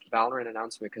best Valorant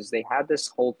announcement because they had this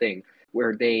whole thing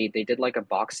where they did like a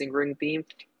boxing ring theme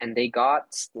and they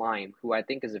got Slime, who I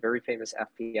think is a very famous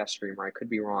FPS streamer, I could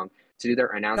be wrong, to do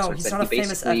their No, announcements. he's And not he a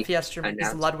famous basically FPS streamer. He's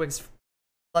announced.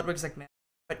 Ludwig's like man.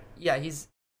 But yeah, he's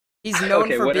known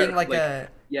Okay, for whatever, being like a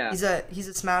yeah. he's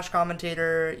a Smash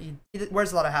commentator. He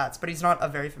wears a lot of hats, but he's not a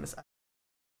very famous.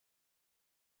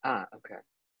 Okay.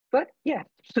 But yeah,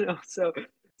 so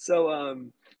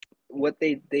what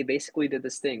they basically did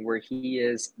this thing where he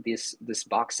is this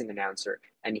boxing announcer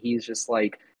and he's just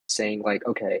like saying like,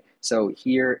 okay, so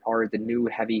here are the new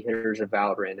heavy hitters of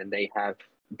Valorant, and they have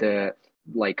the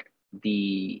like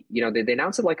they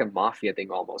announce it like a mafia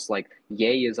thing almost. Like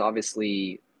Ye is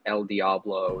obviously El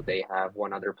Diablo. They have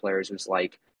one other player who's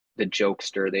like the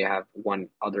jokester. They have one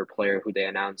other player who they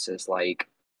announce as like,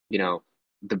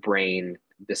 the brain.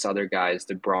 This other guy is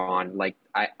the brawn. Like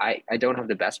I don't have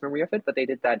the best memory of it, but they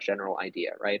did that general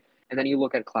idea, right? And then you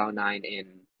look at Cloud9 in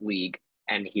League,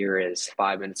 and here is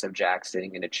 5 minutes of Jack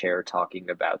sitting in a chair talking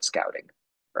about scouting,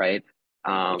 right?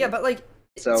 Yeah, but like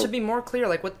So to be more clear,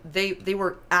 like what they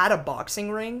were at a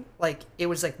boxing ring, like it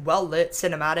was like well lit,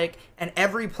 cinematic, and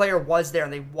every player was there,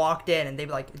 and they walked in and they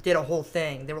like did a whole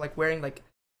thing. They were like wearing like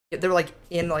they were like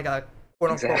in like a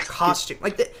quote unquote Exactly. costume.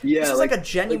 Like yeah, this is like a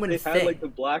genuine they thing. had like the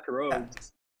black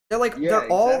robes. They're like Yeah, they're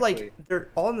all exactly. like they're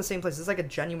all in the same place. It's like a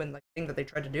genuine like thing that they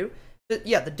tried to do. But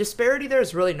yeah, the disparity there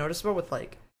is really noticeable with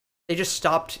like they just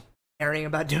stopped caring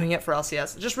about doing it for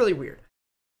LCS. It's just really weird.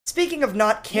 Speaking of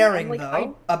not caring like,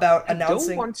 though about I announcing,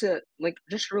 don't want to like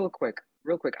just real quick.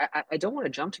 I don't want to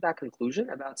jump to that conclusion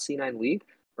about C9 League,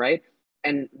 right?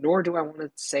 And nor do I want to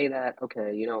say that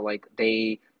okay, like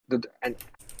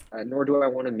nor do I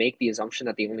want to make the assumption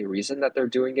that the only reason that they're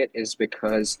doing it is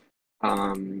because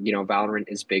Valorant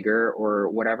is bigger or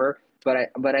whatever. But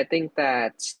I think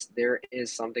that there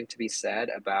is something to be said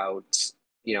about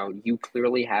you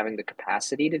clearly having the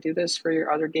capacity to do this for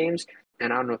your other games.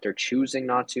 And I don't know if they're choosing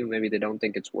not to. Maybe they don't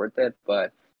think it's worth it.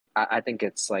 But I think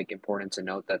it's like important to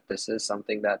note that this is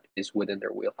something that is within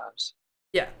their wheelhouse.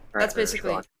 yeah, that's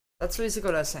basically what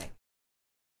I was saying.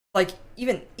 Like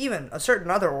even a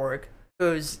certain other org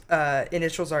whose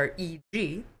initials are EG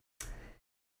did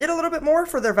a little bit more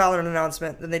for their Valorant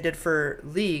announcement than they did for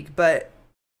League. But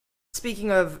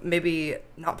speaking of maybe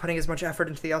not putting as much effort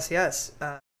into the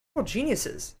LCS,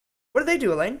 geniuses. What did they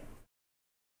do, Elaine?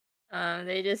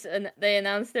 They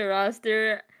announced their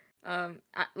roster.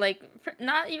 Like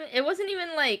not even it wasn't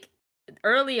even like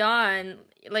early on.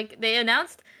 Like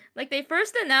they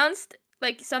first announced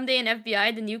like someday in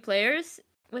FBI the new players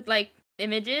with like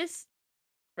images,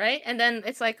 right? And then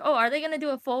it's like, oh, are they gonna do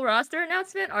a full roster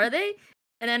announcement? Are they?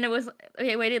 And then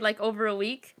they waited like over a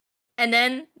week, and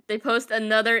then they post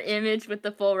another image with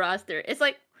the full roster. It's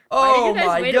like, why did you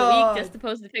guys wait a week just to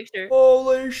post the picture?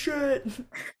 Holy shit!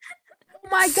 Oh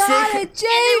my god, a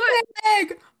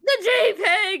JPEG! The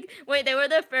JPEG. Wait, they were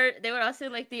the first. They were also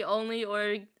like the only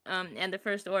org, and the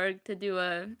first org to do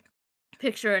a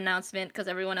picture announcement because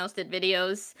everyone else did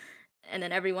videos, and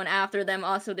then everyone after them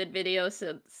also did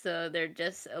videos. So they're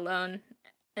just alone.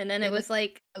 And then it was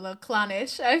like a little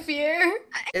clownish, I fear.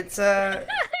 It's like,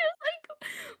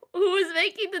 who was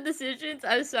making the decisions?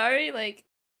 I'm sorry, like,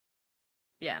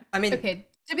 yeah. I mean, okay.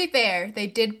 To be fair, they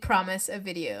did promise a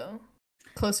video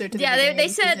closer to the they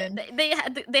said they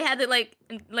had to like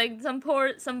some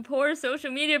poor social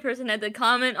media person had to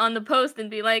comment on the post and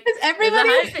be like, everybody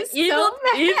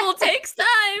evil takes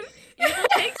time. Evil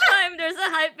takes time. There's a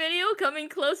hype video coming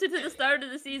closer to the start of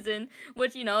the season,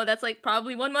 which that's like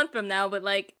probably 1 month from now.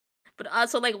 But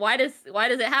also like why does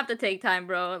it have to take time,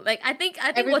 bro? Like I think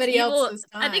what's evil.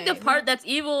 I think the part that's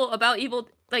evil about evil,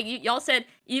 like y'all said,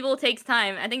 evil takes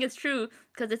time. I think it's true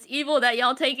because it's evil that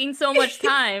y'all taking so much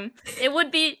time. It would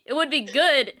be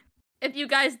good if you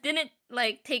guys didn't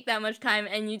like take that much time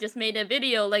and you just made a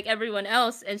video like everyone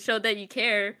else and showed that you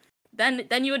care. Then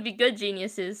you would be good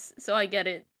geniuses. So I get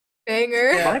it.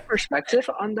 banger. Yeah. My perspective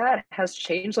on that has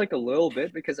changed like a little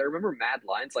bit because I remember Mad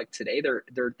Lions like today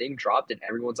their thing dropped and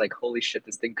everyone's like, holy shit,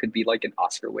 this thing could be like an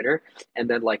Oscar winner. And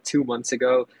then like 2 months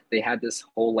ago they had this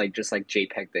whole like just like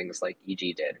JPEG things like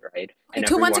EG did, right? And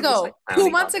Okay, 2 months everyone was, ago. like, 2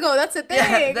 clowning months on ago. That's the thing.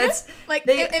 Yeah, that's like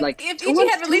they- if like if 2 EG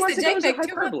months, had released a 2 months ago is a JPEG 2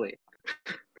 months. hyperbole.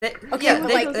 Okay, yeah, but,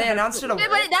 they, like- they announced it a Yeah,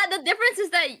 but the difference is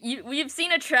that we've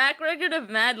seen a track record of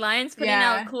Mad Lions putting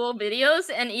Yeah. out cool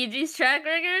videos, and EG's track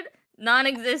record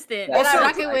non-existent. They're not Also-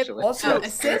 rocking with actually- Also,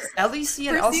 assists. LEC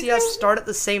and per LCS season? start at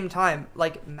the same time.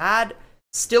 Like, Mad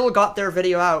still got their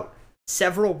video out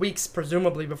several weeks,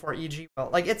 presumably, before EG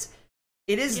will. Like, it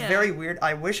is Yeah. very weird.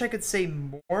 I wish I could say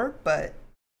more, but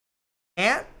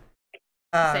can't.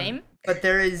 Same. But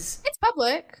there is... It's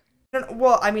public.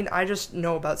 Well, I mean, I just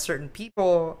know about certain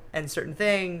people and certain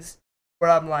things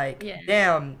where I'm like, Yeah.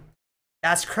 damn,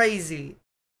 that's crazy.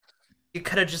 You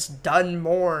could have just done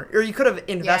more, or you could have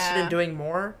invested in Yeah. doing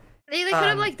more. They could have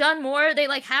Um, like done more. They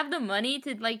like have the money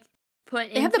to like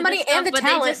put They have the into money stuff, and the but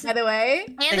talent, they just, by the way.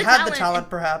 and They the had talent, the talent,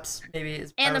 perhaps, maybe.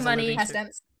 and the money. Past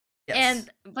tense. Yes.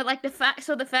 and but like the fact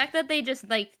that they just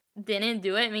like didn't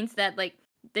do it means that like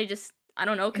they just, I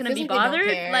don't know, It couldn't feels be like they don't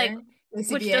bothered, care. like, The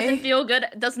which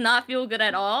CBA. does not feel good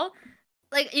at all.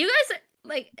 Like, you guys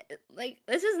like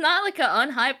this is not like an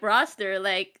unhyped roster.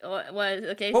 Like, was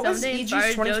okay. What was Someday EG's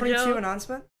inspired 2022 JoJo,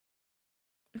 announcement?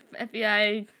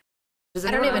 FBI. Does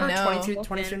I don't anyone even remember know.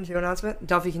 2022 announcement?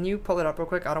 Duffy, can you pull it up real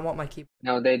quick? I don't want my keyboard.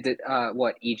 No, they did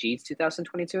what, EG's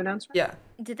 2022 announcement? Yeah.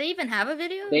 Did they even have a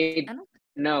video? They I don't.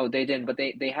 No, they didn't, but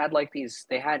they had like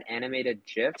they had animated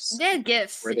GIFs They had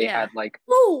gifts. where they Yeah. had like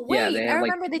Oh Yeah, wait, they I had,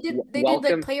 like, remember they did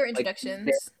welcome, like player like,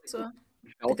 introductions. So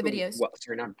Like the videos.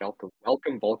 Sorry, not Velcro.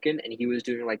 Welcome Vulcan, and he was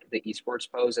doing like the esports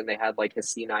pose, and they had like his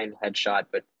C9 headshot,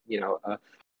 but an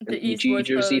The EG esports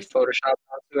jersey pose. photoshopped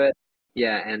onto it.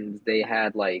 Yeah, and they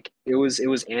had like it was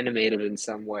animated in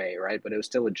some way, right? But it was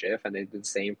still a GIF, and they did the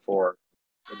same for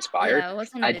Inspired. Yeah, it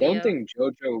wasn't a I video. don't think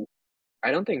JoJo. I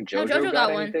don't think No, JoJo JoJo got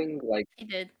got one. anything like. He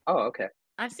did. Oh, okay.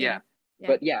 I've seen. Yeah. it. Yeah.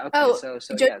 But yeah, okay. Oh, so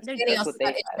Jojo yeah, and Danny that's also what they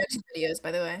got had. introduction videos,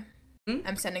 by the way. Hmm?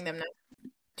 I'm sending them now.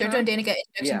 Jojo Huh? and Danny got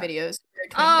introduction Yeah. videos. for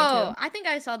Oh, 2022. I think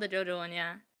I saw the JoJo one.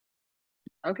 Yeah.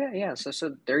 Okay, yeah.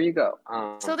 So there you go.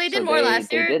 So they did more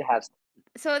last year? They did have.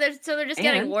 So they're just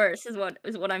getting And- worse, is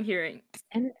what I'm hearing.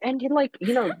 And like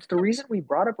the reason we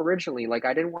brought up originally, like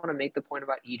I didn't want to make the point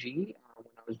about EG when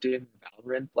I was doing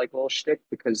Valorant like little shtick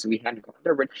because we hadn't gone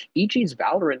there, but EG's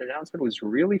Valorant announcement was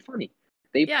really funny.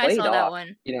 They Yeah, I played saw that off,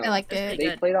 one. I liked That's it. pretty they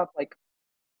good. played off like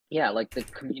like the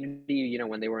community.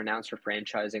 When they were announced for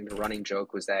franchising, the running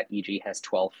joke was that EG has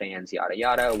 12 fans, yada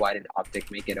yada. Why did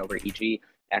Optic make it over EG?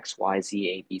 X Y Z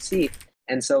A B C.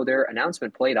 And so their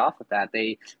announcement played off of that.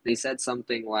 They said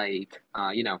something like,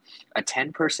 a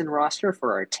 10-person roster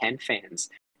for our 10 fans,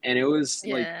 and it was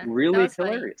like Yeah, really that was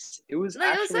funny. hilarious. It was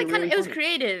Like, it was actually like really it was funny.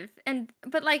 creative,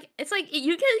 but like it's like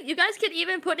you guys could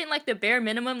even put in like the bare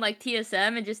minimum like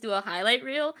TSM and just do a highlight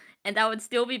reel, and that would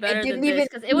still be better than didn't this even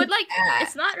because it would do like that.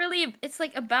 it's not really, it's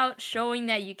like about showing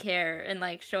that you care and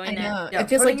like I showing that know. Yeah, It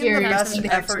feels like putting in the you're best saying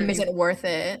that effort your team isn't worth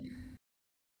it.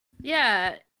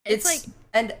 yeah, it's like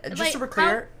and just like, so we're how-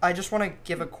 clear, I just want to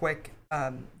give a quick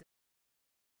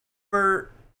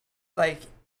for like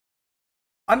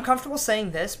I'm comfortable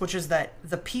saying this, which is that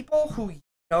the people who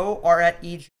are at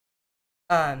EG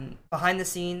behind the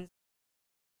scenes,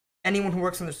 anyone who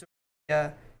works on the social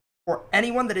media, or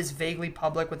anyone that is vaguely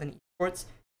public within esports,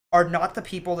 are not the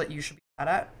people that you should be mad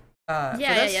at. For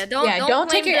this. Don't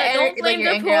take blame your don't like, blame your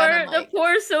the anger out on, the like,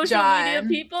 poor social media John.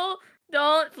 people.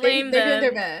 Don't blame They're them.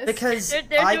 doing their best. Because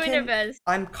They're I doing their best.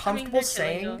 I'm comfortable they're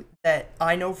chilling, saying though. that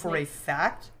I know for Yeah. a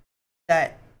fact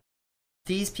that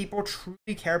these people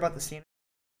truly care about the scene.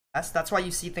 That's why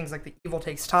you see things like the evil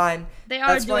takes time. They are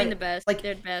That's doing why, the best. like,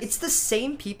 Their best. It's the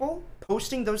same people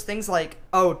posting those things like,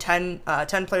 oh, 10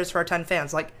 players for our 10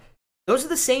 fans. Like, those are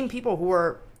the same people who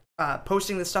are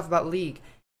posting this stuff about League.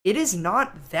 It is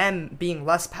not them being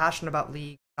less passionate about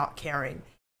League, not caring.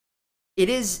 It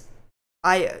is,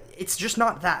 it's just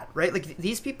not that, right? Like,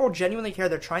 these people genuinely care.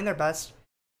 They're trying their best.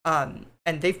 And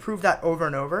they've proved that over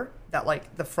and over, that,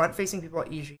 like, the front-facing people at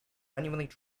EG genuinely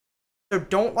try. So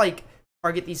don't, like,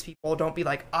 target these people. Don't be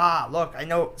like, look, I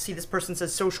know, see, this person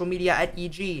says social media at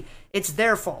EG. It's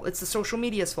their fault. It's the social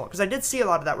media's fault. Because I did see a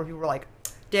lot of that where people were like,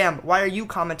 damn, why are you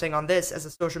commenting on this as a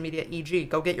social media at EG?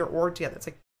 Go get your org together. It's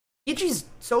like, EG's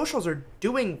socials are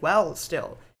doing well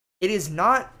still. It is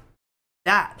not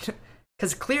that.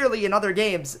 Because clearly in other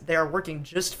games, they are working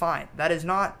just fine. That is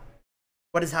not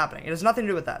what is happening. It has nothing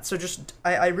to do with that. So just,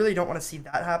 I really don't want to see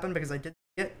that happen because I did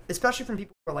see it, especially from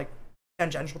people who are like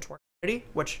tangential to our community,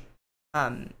 which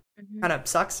kind of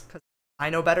sucks because I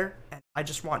know better, and I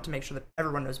just want to make sure that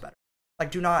everyone knows better.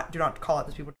 Like, do not call out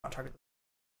those people. Do not target them.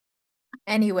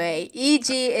 Anyway, EG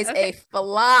is a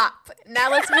flop.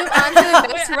 Now let's move on to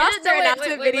the best roster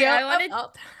announcement video. I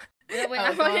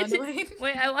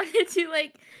wanted to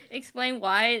like explain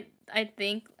why I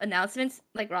think announcements,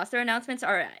 like roster announcements,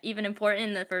 are even important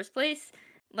in the first place.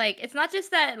 Like, it's not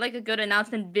just that like a good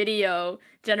announcement video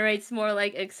generates more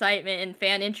like excitement and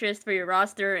fan interest for your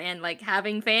roster, and like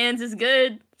having fans is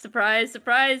good. Surprise,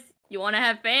 surprise. You want to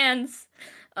have fans,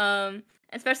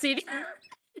 especially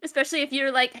if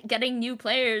you're like getting new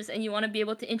players and you want to be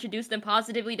able to introduce them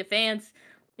positively to fans.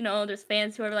 You know, there's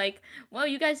fans who are like, well,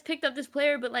 you guys picked up this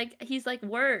player, but like he's like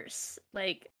worse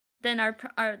like than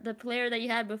the player that you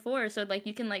had before. So like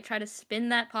you can like try to spin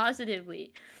that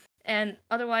positively, and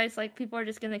otherwise like people are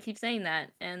just gonna keep saying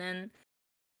that, and then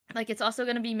like it's also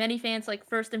gonna be many fans like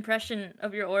first impression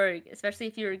of your org, especially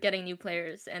if you're getting new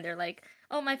players and they're like,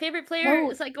 oh, my favorite player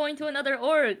is like going to another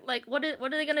org. Like what are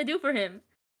they gonna do for him?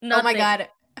 Nothing. Oh my god.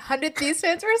 100 Thieves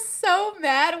fans were so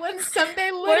mad when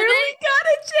Someday literally got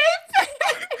a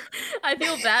JPEG. I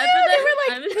feel bad for them. They were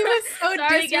like, he was so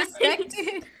Sorry,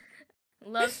 disrespected.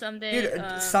 Love Someday.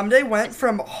 Dude, Someday went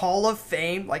from Hall of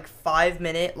Fame, like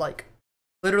 5-minute, like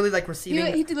literally like receiving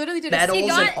he literally did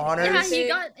medals and honors. Yeah, he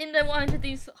got in the 100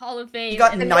 Thieves Hall of Fame. He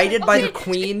got knighted by the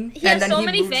Queen, he and has then so he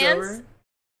many moves fans. over.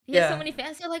 He has so many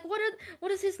fans. They're like,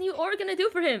 what is his new org gonna do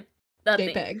for him? Nothing.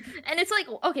 JPEG. And it's like,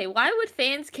 okay, why would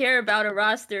fans care about a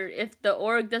roster if the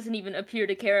org doesn't even appear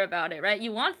to care about it, right?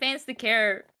 You want fans to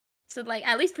care, so like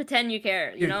at least pretend you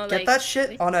care. You Dude, know, get like, that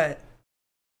shit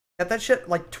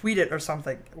like tweet it or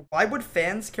something. Why would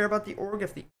fans care about the org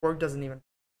if the org doesn't even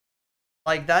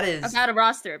like that is about a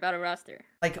roster?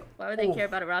 Like, why would they care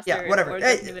about a roster? Yeah, whatever.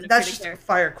 Hey, that's just a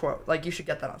fire quote. Like, you should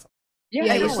get that on something.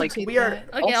 Yeah, Anyways, like we are.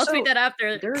 Okay, also, I'll tweet that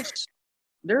after.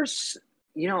 There's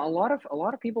you know, a lot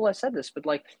of people have said this, but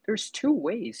like there's two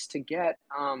ways to get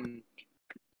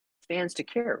fans to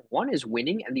care. One is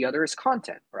winning and the other is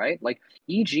content, right? Like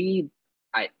EG,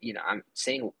 I'm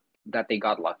saying that they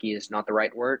got lucky is not the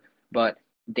right word, but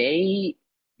they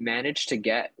managed to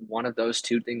get one of those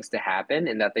two things to happen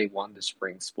and that they won the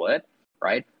spring split,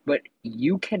 right? But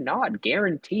you cannot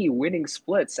guarantee winning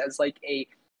splits as like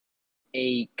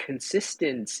a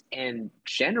consistent and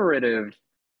generative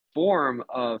form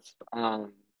of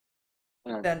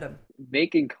Fandom.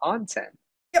 making content.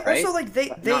 Yeah, right? also like they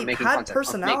had content,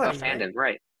 personality. fandom,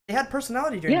 right? They had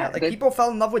personality during that. Like people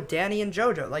fell in love with Danny and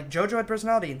JoJo. Like JoJo had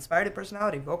personality, Inspired had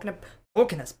personality,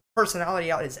 Vulcan has personality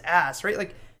out his ass, right?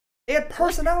 Like they had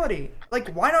personality. Like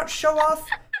why not show off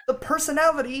the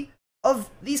personality of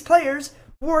these players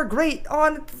who are great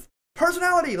on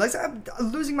personality? Like I'm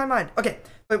losing my mind. Okay,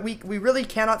 but we really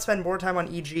cannot spend more time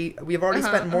on EG. We've already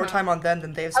spent more time on them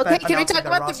than they've spent. Okay, can we talk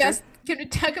about the best? Can we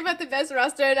talk about the best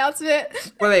roster announcement?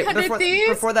 Wait,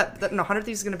 before that, no, 100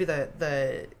 Thieves is gonna be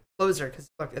the closer because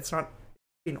look, it's not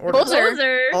in order.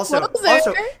 Closer. Also,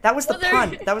 that was the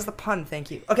pun. That was the pun. Thank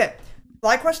you. Okay,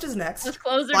 FlyQuest is next. Just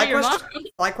closer to your mom.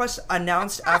 FlyQuest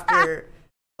announced after.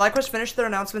 FlyQuest finished their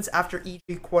announcements after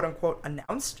EG quote unquote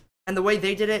announced, and the way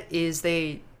they did it is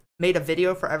they made a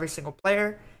video for every single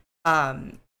player.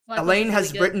 Elaine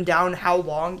has written down how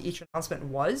long each announcement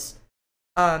was.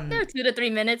 They're 2 to 3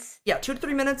 minutes. Yeah, 2 to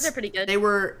 3 minutes. They're pretty good. They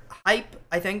were hype,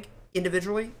 I think,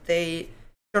 individually. They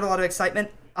showed a lot of excitement.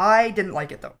 I didn't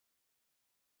like it though.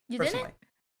 You personally.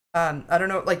 didn't? I don't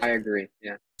know. Like I agree.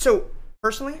 Yeah. So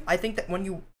personally, I think that when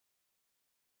you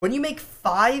make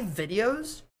 5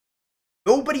 videos,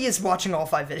 nobody is watching all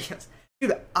 5 videos.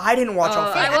 Dude, I didn't watch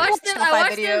all 5. I watched them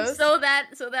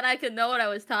so that I could know what I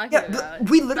was talking about.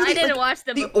 We literally I didn't watch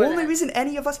them. The only reason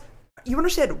any of us, you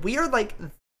understand, we are the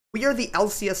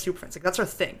LCS superfans. Like that's our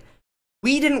thing.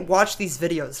 We didn't watch these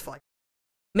videos for like.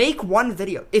 Make one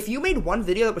video. If you made one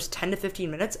video that was 10 to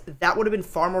 15 minutes, that would have been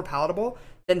far more palatable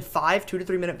than 5 2 to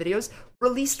 3 minute videos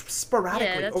released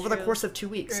sporadically over the course of 2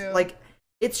 weeks. True. Like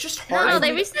it's just hard. No,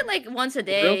 they released it like once a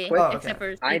day. Real quick, except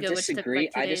for I Stiga, which took, disagree.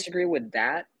 like, 2 I days. disagree with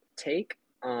that take.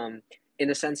 In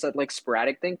the sense that like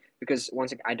sporadic thing, because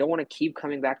once again, I don't want to keep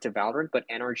coming back to Valorant, but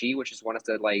NRG, which is one of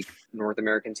the like North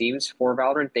American teams for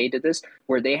Valorant, they did this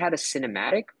where they had a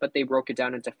cinematic, but they broke it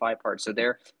down into 5 parts. So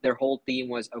their whole theme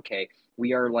was, okay,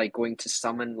 we are like going to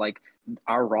summon like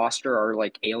our roster are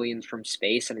like aliens from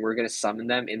space, and we're going to summon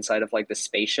them inside of like the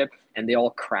spaceship, and they all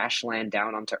crash land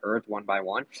down onto Earth one by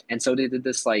one. And so they did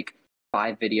this like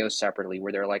 5 videos separately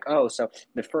where they're like, oh, so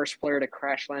the first player to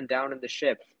crash land down in the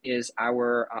ship is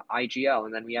our IGL,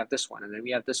 and then we have this one, and then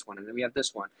we have this one, and then we have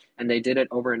this one. And they did it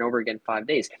over and over again 5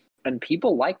 days. And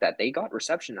people like that. They got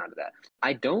reception out of that.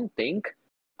 I don't think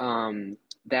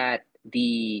that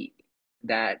the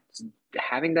that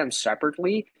having them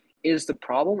separately is the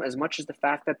problem as much as the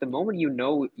fact that the moment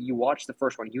you watch the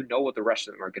first one, you know what the rest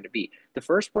of them are going to be. The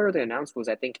first player they announced was,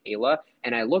 I think, Ayla,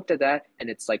 and I looked at that, and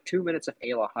it's like 2 minutes of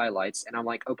Ayla highlights, and I'm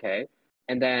like, okay.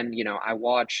 And then, I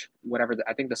watch whatever,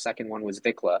 I think the second one was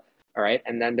Vikla, all right?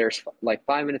 And then there's like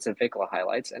 5 minutes of Vikla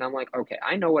highlights, and I'm like, okay,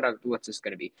 I know what's this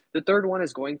going to be. The third one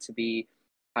is going to be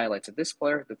highlights of this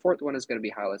player. The fourth one is going to be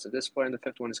highlights of this player, and the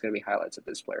fifth one is going to be highlights of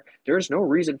this player. There is no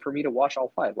reason for me to watch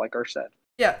all five, like Arsh said.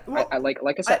 Yeah, well, like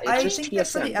I said, it's just think TSM. that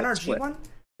for the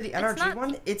NRG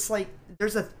one, it's like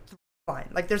there's a line,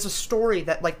 like there's a story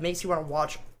that like makes you want to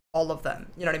watch all of them.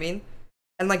 You know what I mean?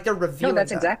 And like they're revealing. No,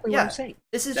 that's exactly what I'm saying.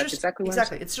 This is that's just exactly what I'm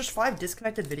saying. It's just 5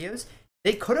 disconnected videos.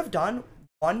 They could have done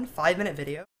one 5-minute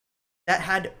video that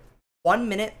had 1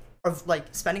 minute of like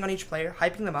spending on each player,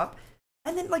 hyping them up.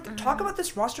 And then, like, talk about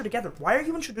this roster together. Why are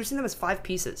you introducing them as 5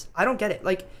 pieces? I don't get it.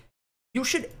 Like, you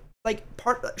should, like,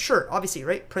 sure, obviously,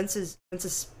 right? Prince is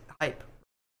hype.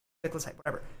 Nicholas hype,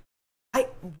 whatever. I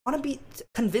want to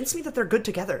convince me that they're good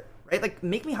together, right? Like,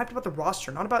 make me hyped about the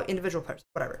roster, not about individual players,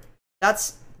 whatever.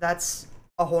 That's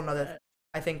a whole nother,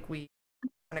 I think we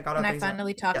kind of got Can I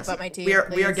finally talk about my team?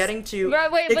 We are getting to,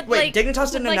 Right, wait,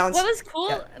 Dignitas didn't announce. What was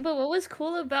cool, but what was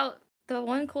cool about, the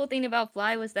one cool thing about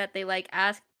Fly was that they, like,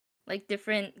 asked like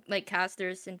different like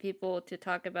casters and people to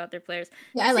talk about their players.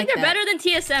 Yeah, I think like they're better than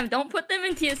TSM. Don't put them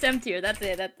in TSM tier. That's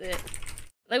it.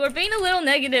 Like, we're being a little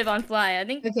negative on Fly. I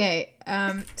think. Okay.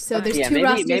 So there's yeah, 2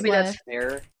 rosters maybe left. that's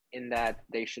fair in that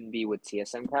they shouldn't be with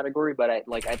TSM category, but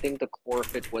I think the core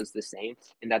fit was the same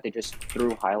in that they just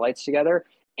threw highlights together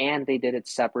and they did it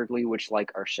separately, which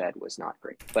like our shed was not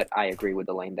great. But I agree with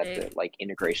Elaine that the like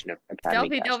integration of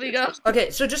academy. Go. Okay,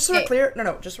 so just so we're clear,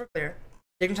 just so we're clear.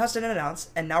 Dignitas didn't announce,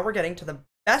 and now we're getting to the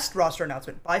best roster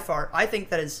announcement by far. I think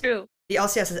that is true. The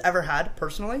LCS has ever had,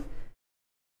 personally.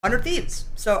 100 Thieves.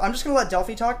 So I'm just gonna let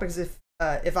Delphi talk because if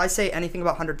I say anything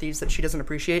about 100 Thieves that she doesn't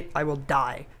appreciate, I will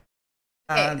die.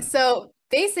 Okay, so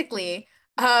basically,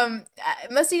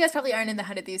 most of you guys probably aren't in the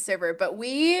 100 Thieves server, but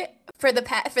we for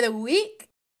the week,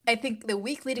 I think the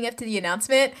week leading up to the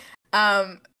announcement,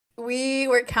 we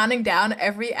were counting down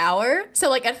every hour. So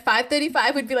like at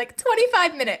 5:35 would be like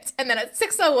 25 minutes, and then at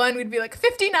 6:01 we'd be like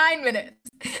 59 minutes.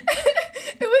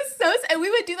 It was so, and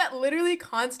we would do that literally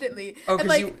constantly. Oh, because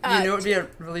like, you knew it would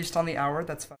be released on the hour.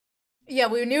 That's fine. Yeah,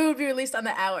 we knew it would be released on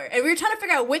the hour, and we were trying to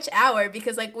figure out which hour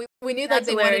because like we knew that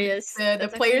they wanted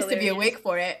the players to be awake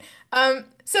for it.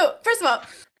 So first of all,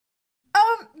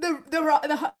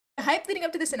 the hype leading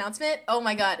up to this announcement. Oh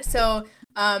my god. So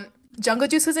Jungle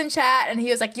Juice was in chat, and he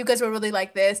was like, "You guys will really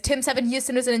like this." Tim7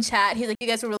 Houston was in chat. He's like, "You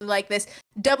guys will really like this."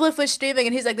 Double was streaming,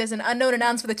 and he's like, "There's an unknown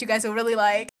announcement that you guys will really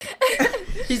like."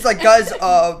 He's like, "Guys,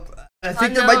 I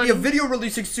think there might be a video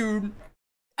releasing soon."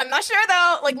 I'm not sure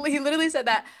though. Like he literally said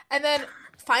that, and then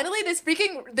finally, this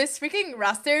freaking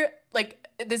roster, like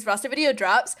this roster video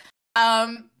drops.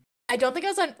 I don't think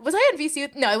was I on VC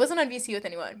with, no, I wasn't on VC with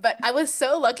anyone, but I was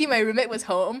so lucky my roommate was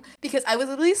home because I was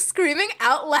literally screaming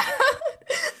out loud.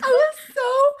 I was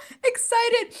so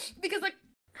excited because like,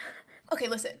 okay,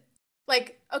 listen,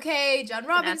 like, okay, John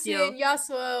Robinson,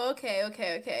 Yasuo,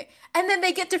 okay. And then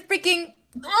they get to freaking,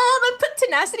 they put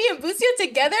Tenacity and Busio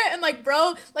together and like,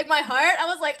 bro, like my heart, I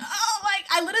was like, oh, like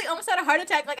I literally almost had a heart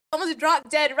attack. Like I almost dropped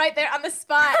dead right there on the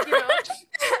spot, you know?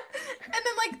 And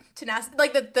then like Tenacity,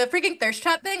 like the freaking thirst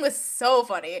trap thing was so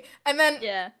funny. And then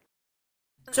yeah.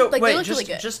 So like, wait,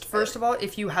 just first of all,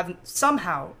 if you haven't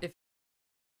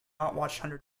not watched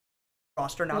 100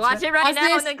 roster announcement, watch it right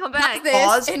now and then come back.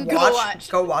 Pause, and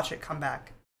go watch it, come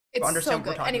back. It's understand so what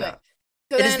we're good. talking Anyway, about.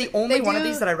 so it is the only one of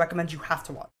these that I recommend you have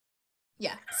to watch.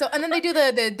 Yeah. So and then they do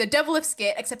the double lift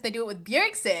skit, except they do it with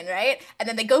Bjergsen, right? And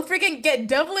then they go freaking get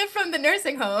double lift from the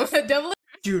nursing home. The double lift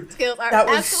Dude, skills are that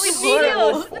was absolutely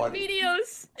so funny.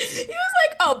 Videos. He was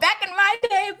like, "Oh, back in my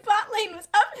day, bot lane was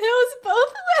uphills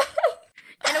both ways."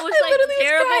 And it was I like literally was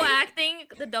terrible crying. acting.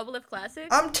 The double lift classic.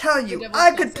 I'm telling you, Double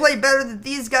I could Classic. play better than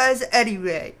these guys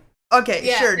anyway. Okay,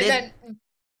 Yeah, sure. and then,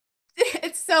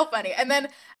 it's so funny. And then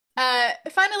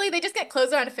finally they just get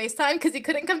Closer on FaceTime because he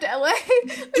couldn't come to LA.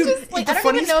 Dude, is, like, the I don't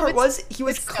funniest even know part if was he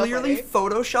was it's so clearly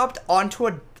funny. photoshopped onto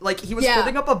he was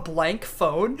holding up a blank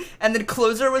phone, and then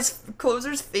Closer's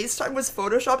FaceTime was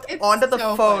photoshopped It's onto the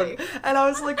so phone, funny. and I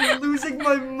was like losing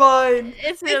my mind.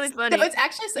 It's really funny. No, it's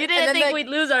actually so, You and didn't then, think like, we'd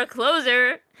lose our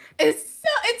closer. It's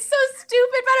so stupid,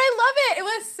 but I love it. It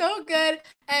was so good,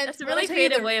 and That's a let me really tell you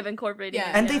creative the- way of incorporating Yeah.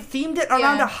 it. And they themed it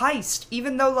around Yeah. a heist,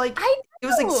 even though like I it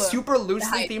was like know. super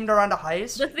loosely heist. themed around a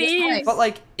heist. The thieves. But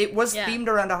like it was Yeah. themed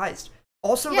around a heist.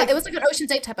 Also, Yeah, like it was like an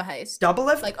Ocean's 8 type of heist. double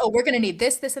lift, Like, oh, we're gonna need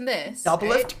this, and this. double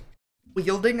right? lift,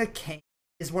 wielding a cane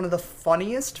is one of the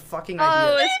funniest fucking Oh,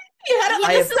 ideas. He had it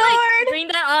I with have- a sword. bring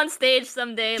that on stage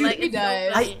someday. Dude, like he it's so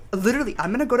does. funny.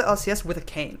 I'm gonna go to LCS with a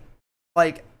cane.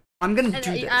 Like, I'm gonna And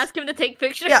do you this. ask him to take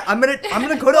pictures. Yeah, I'm gonna go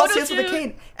to Photo LCS with a shoot.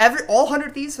 cane. All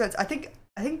 100 Thieves fans. I think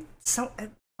some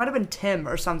it might have been Tim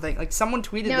or something. Like someone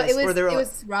tweeted No, this it was where they were it like,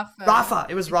 was Rafa. Rafa.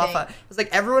 It was Okay. Rafa. It was like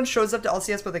everyone shows up to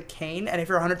LCS with a cane, and if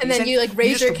you're 100 And Thieves then fan, you like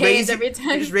raise just your canes it- every You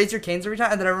time. just raise your canes every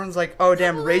time, and then everyone's like, "Oh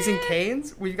damn, Double raising it.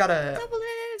 canes! We've got a Double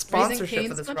it. sponsorship Raising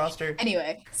for this canes roster."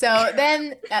 Anyway, so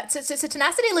then so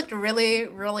Tenacity looked really,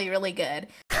 really, really good.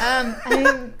 I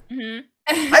mean, Mhm.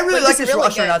 I really like just this really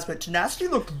roster good. announcement. Tenacity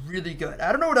looked really good.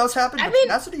 I don't know what else happened, I but mean-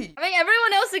 Tenacity. I mean,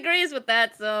 everyone else agrees with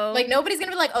that, so like nobody's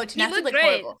gonna be like, oh, Tenacity looked looked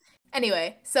great. horrible.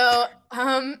 Anyway, so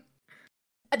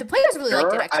the players really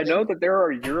liked it I actually. know that there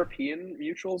are European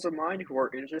mutuals of mine who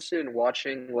are interested in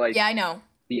watching like Yeah, I know.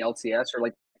 the LCS or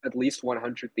like at least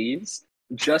 100 Thieves,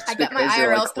 just I got my because they're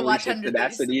like, IRLs to holy watch shit, 100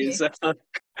 Thieves Tenacity with is.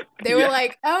 They were Yeah.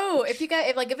 like, oh, if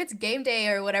it's game day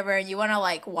or whatever, and you want to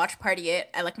like watch party it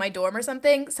at like my dorm or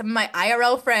something, some of my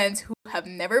IRL friends who have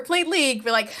never played League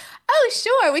were like, oh,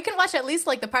 sure, we can watch at least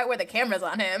like the part where the camera's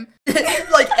on him.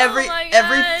 Like every my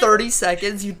every God. 30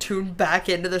 seconds you tune back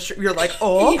into the you're like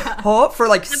oh Yeah. oh for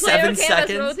like The player 7 canvas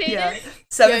seconds rotated? yeah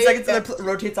 7 Yeah, seconds yeah. and then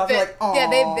rotates off you're like oh Yeah,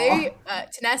 they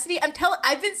Tenacity.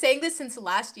 I've been saying this since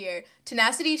last year.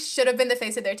 Tenacity should have been the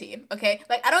face of their team. Okay,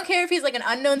 like I don't care if he's like an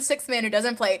unknown sixth man who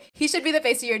doesn't play. He should be the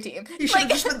face of your team. you should have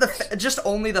Like, just been just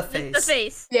only the face. the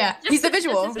face. yeah, Just he's the just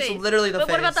visual. his Just face. literally the But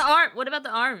face. what about the arm? What about the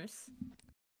arms?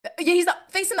 Yeah, he's the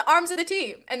face and the arms of the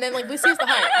team, and then like Lucio's the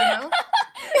heart. You know.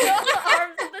 the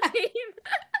arms of the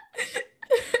team.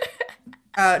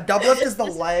 Doublelift is the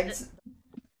legs,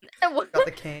 What? got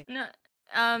the cane. No,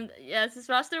 yes, this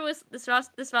roster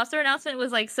announcement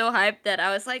was like so hyped that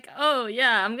I was like, oh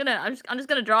yeah, I'm just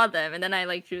gonna draw them, and then I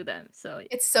like drew them. So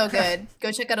It's so good.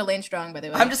 Go check out Elaine Strong, by the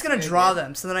way. I'm just gonna Very draw good.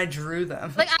 them, so then I drew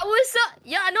them. like I was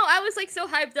I was like so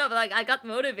hyped up, like I got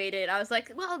motivated. I was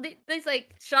like, well, there's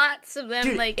like shots of them,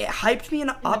 Dude, like it hyped me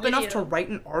up enough to video. write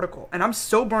an article, and I'm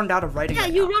so burned out of writing. yeah,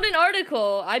 right you now. wrote an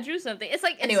article. I drew something. It's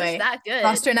like Anyway, it's just that good.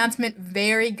 Roster announcement,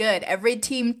 very good. Every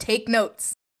team take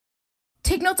notes.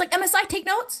 Take notes like MSI. Take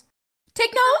notes.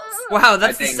 Take notes. Wow,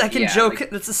 that's the think, second yeah, joke. like,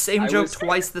 That's the same I joke was-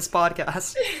 twice this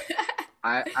podcast.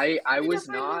 I was definitely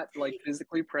not like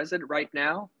physically present right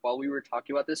now while we were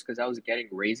talking about this because I was getting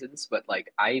raisins, but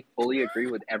like I fully agree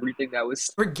with everything that was.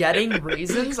 We're getting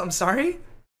raisins. I'm sorry.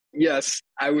 Yes,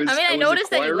 I was. I mean, I was noticed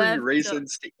that you acquiring left, so-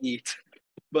 raisins to eat,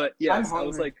 but yes, I was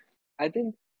hungry. like, I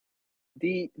think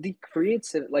the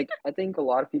creative like I think a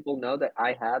lot of people know that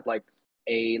I had like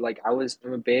I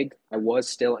was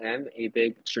still am a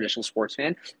big traditional sports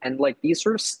fan, and like these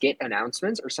sort of skit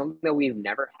announcements are something that we've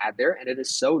never had there, and it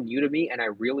is so new to me, and I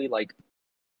really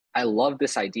I love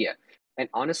this idea. And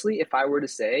honestly, if I were to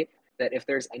say that if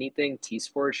there's anything T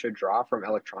Sports should draw from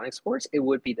electronic sports, it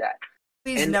would be that.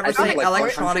 Please And never I say think, like,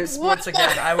 electronic 100 sports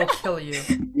again. I will kill you.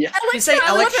 Yeah. You say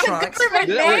I love that electronics. it's a different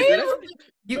Did I- wait, did name. I?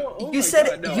 You Oh you my said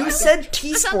God, no, you I said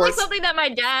T That sounds like sports. something that my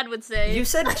dad would say. You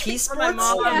said T Or my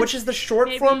sports, mom. which is the short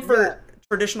Maybe. form for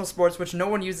traditional sports, which no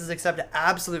one uses except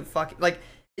absolute fucking like.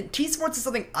 T sports is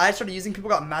something I started using. People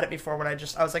got mad at me for when I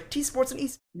was like T sports and E.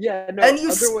 Yeah, no. And you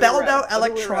other way spelled around, out other way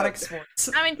electronic around. sports.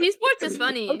 I mean, T Sports is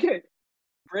funny. Okay.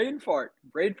 Brain fart.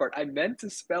 I meant to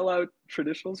spell out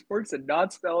traditional sports and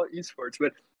not spell out esports.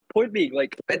 But point being,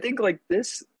 like, I think like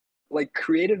this like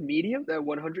creative medium that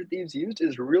 100 Thieves used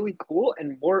is really cool,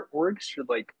 and more orgs should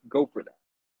like go for that,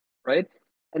 right?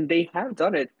 And they have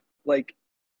done it like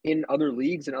in other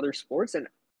leagues and other sports, and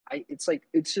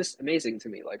it's just amazing to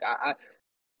me. Like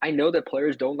I know that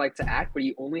players don't like to act, but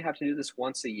you only have to do this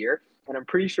once a year, and I'm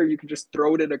pretty sure you can just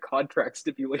throw it in a contract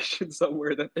stipulation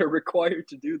somewhere that they're required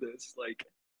to do this. Like,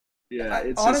 yeah,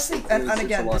 it's Honestly, just, and it's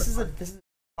again, a lot this of is fun. this is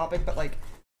a topic, but like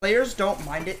players don't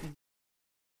mind it.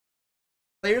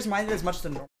 Players mind it as much as the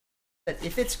normal. That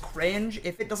if it's cringe,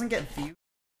 if it doesn't get views,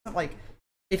 like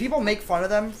if people make fun of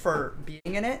them for being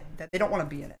in it, then they don't want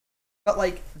to be in it. But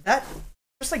like that,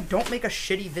 just like don't make a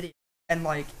shitty video, and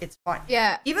like it's fine.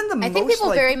 Yeah. Even the I most think people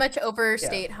like, very much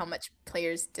overstate how much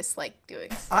players dislike doing.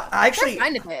 I actually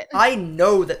Kind of it. I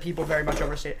know that people very much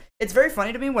overstate it. It's very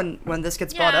funny to me when this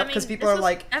gets brought up because people are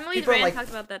like Emily people are Rand like talked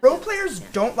about that. pro too. players Yeah.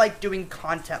 don't like doing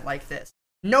content like this.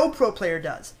 No pro player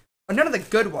does. But none of the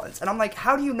good ones. And I'm like,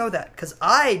 how do you know that? Because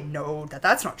I know that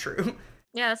that's not true.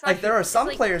 Yeah, that's not Like there true. are It's some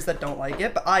like- players that don't like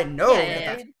it, but I know Yeah, yeah,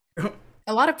 that that's true.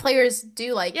 A lot of players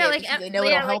do like Yeah, it like because they know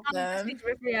it'll help on this them. week's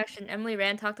Rift reaction, Emily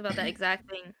Rand talked about that exact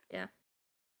thing. Yeah.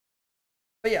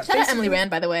 But yeah, Shout out Emily Rand,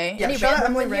 by the way. Yeah, Any shout out randoms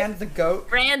Emily in here? Rand, the GOAT.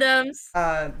 Randoms.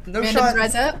 No Randoms shot.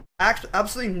 rise up.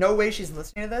 Absolutely no way she's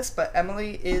listening to this, but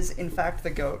Emily is in fact the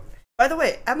GOAT. By the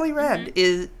way, Emily Rand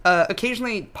is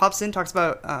occasionally pops in, talks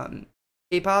about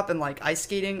K-pop and like ice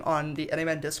skating on the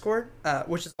NAmen Discord,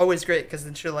 which is always great because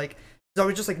then she's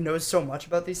always just like knows so much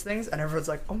about these things, and everyone's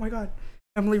like, oh my god,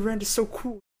 Emily Rand is so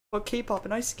cool about K-pop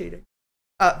and ice skating.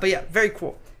 But yeah, very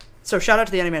cool. So shout out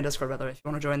to the NAmen Discord, by the way, if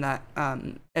you want to join that.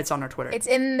 It's on our Twitter. It's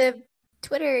in the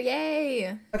Twitter,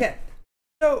 yay! Okay,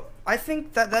 so I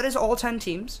think that is all 10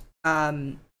 teams.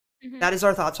 That is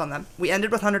our thoughts on them. We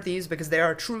ended with 100 Thieves because they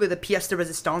are truly the pièce de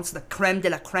résistance, the crème de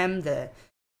la crème,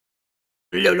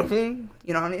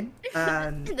 you know what I mean?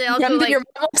 They also they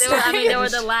were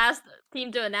the last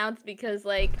team to announce because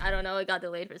like I don't know, it got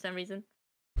delayed for some reason,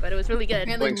 but it was really good.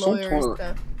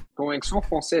 Going sans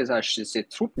français,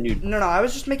 c'est trop nul. No, I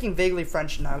was just making vaguely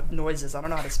French noises. I don't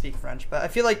know how to speak French, but I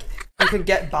feel like you can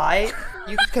get by.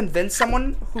 You can convince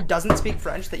someone who doesn't speak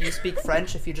French that you speak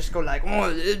French if you just go like.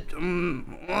 It's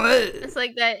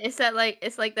like that. It's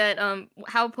like that.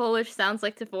 How Polish sounds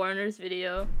like to foreigners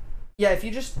video. Yeah, if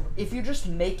you just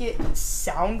make it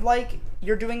sound like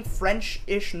you're doing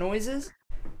French-ish noises,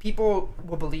 people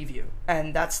will believe you,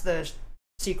 and that's the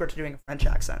secret to doing a French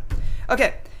accent.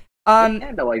 Okay.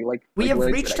 We have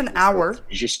reached an hour. That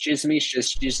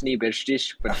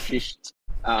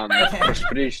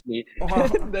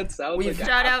sounds We've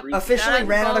like officially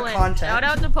ran out of content. Shout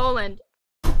out to Poland.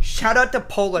 Shout out to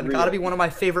Poland. Gotta be one of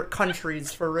my favorite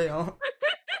countries for real.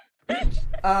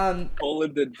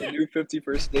 Poland, the new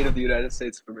 51st state of the United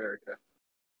States of America.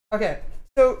 Okay,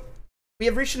 so we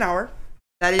have reached an hour.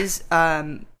 That is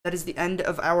the end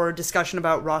of our discussion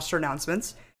about roster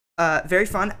announcements. Very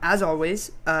fun, as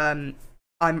always. I'm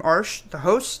Arsh, the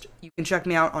host. You can check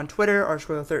me out on Twitter,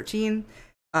 ArshWoyo13,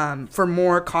 for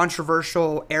more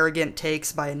controversial, arrogant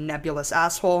takes by a nebulous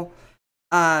asshole.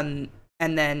 And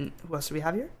then, who else do we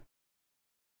have here?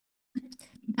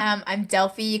 I'm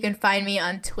Delphi. You can find me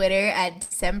on Twitter at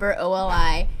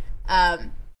DecemberOLI.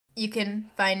 You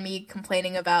can find me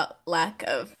complaining about lack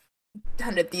of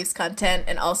 100 Thieves content,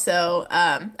 and also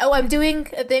I'm doing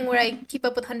a thing where I keep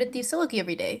up with 100 Thieves solo queue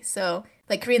every day, so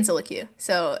like Korean solo queue.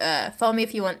 So follow me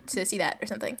if you want to see that or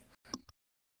something.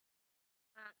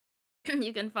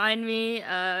 You can find me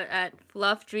at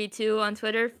FluffG2 on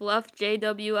Twitter,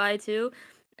 FluffJWI2,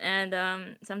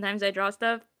 and sometimes I draw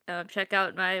stuff. Check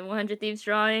out my 100 Thieves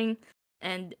drawing,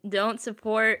 and don't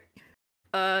support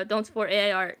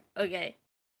AI art. Okay,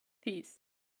 peace.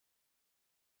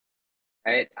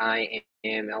 Right, I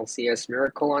am LCS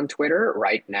Miracle on Twitter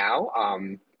right now.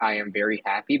 I am very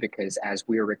happy because as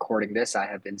we are recording this, I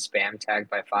have been spam tagged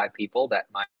by 5 people that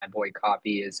my boy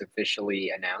Copy is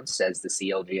officially announced as the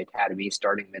CLG Academy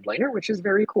starting mid laner, which is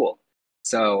very cool.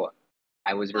 So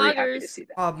I was very happy to see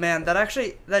that. Oh man, that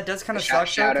does kind of suck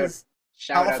because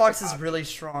Fox is really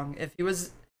strong. If he was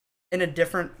in a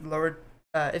different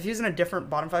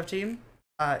bottom 5 team,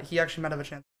 he actually might have a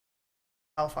chance.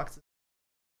 Fox is.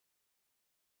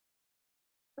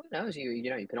 Who knows? You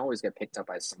know, you can always get picked up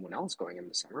by someone else going in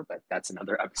the summer, but that's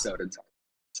another episode in time.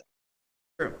 So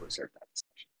we'll reserve that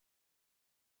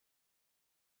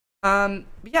discussion.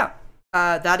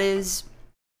 That is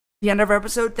the end of our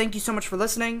episode. Thank you so much for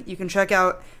listening. You can check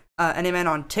out NAmen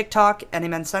on TikTok,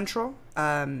 NAmen Central.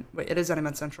 It is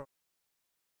NAmen Central.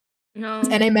 No. It's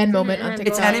NAmen Moment on TikTok.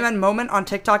 It's NAmen Moment on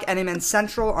TikTok, NAmen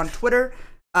Central on Twitter.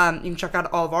 You can check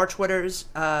out all of our Twitters.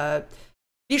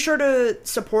 Be sure to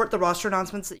support the roster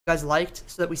announcements that you guys liked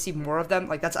so that we see more of them.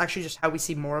 Like, that's actually just how we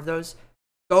see more of those.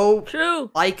 Go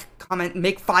like, comment,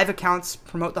 make 5 accounts,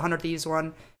 promote the 100 Thieves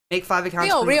one. Make 5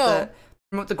 accounts,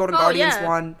 promote the Golden Guardians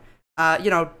one. Don't... Add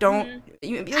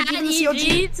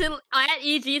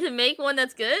EG to make one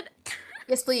that's good?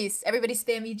 Yes, please. Everybody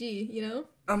spam EG, you know?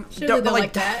 Don't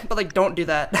do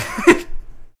that.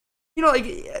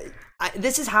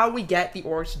 This is how we get the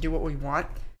orgs to do what we want.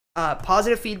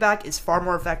 Positive feedback is far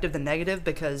more effective than negative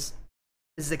because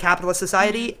this is a capitalist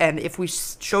society, and if we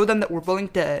show them that we're willing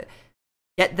to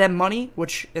get them money,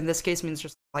 which in this case means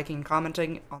just liking and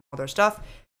commenting on all their stuff,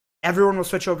 everyone will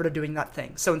switch over to doing that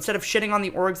thing. So instead of shitting on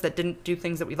the orgs that didn't do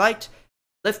things that we liked,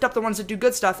 lift up the ones that do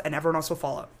good stuff, and everyone else will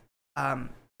follow.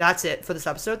 That's it for this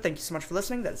episode. Thank you so much for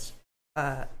listening. That's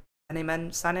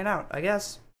NAmen signing out, I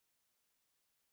guess.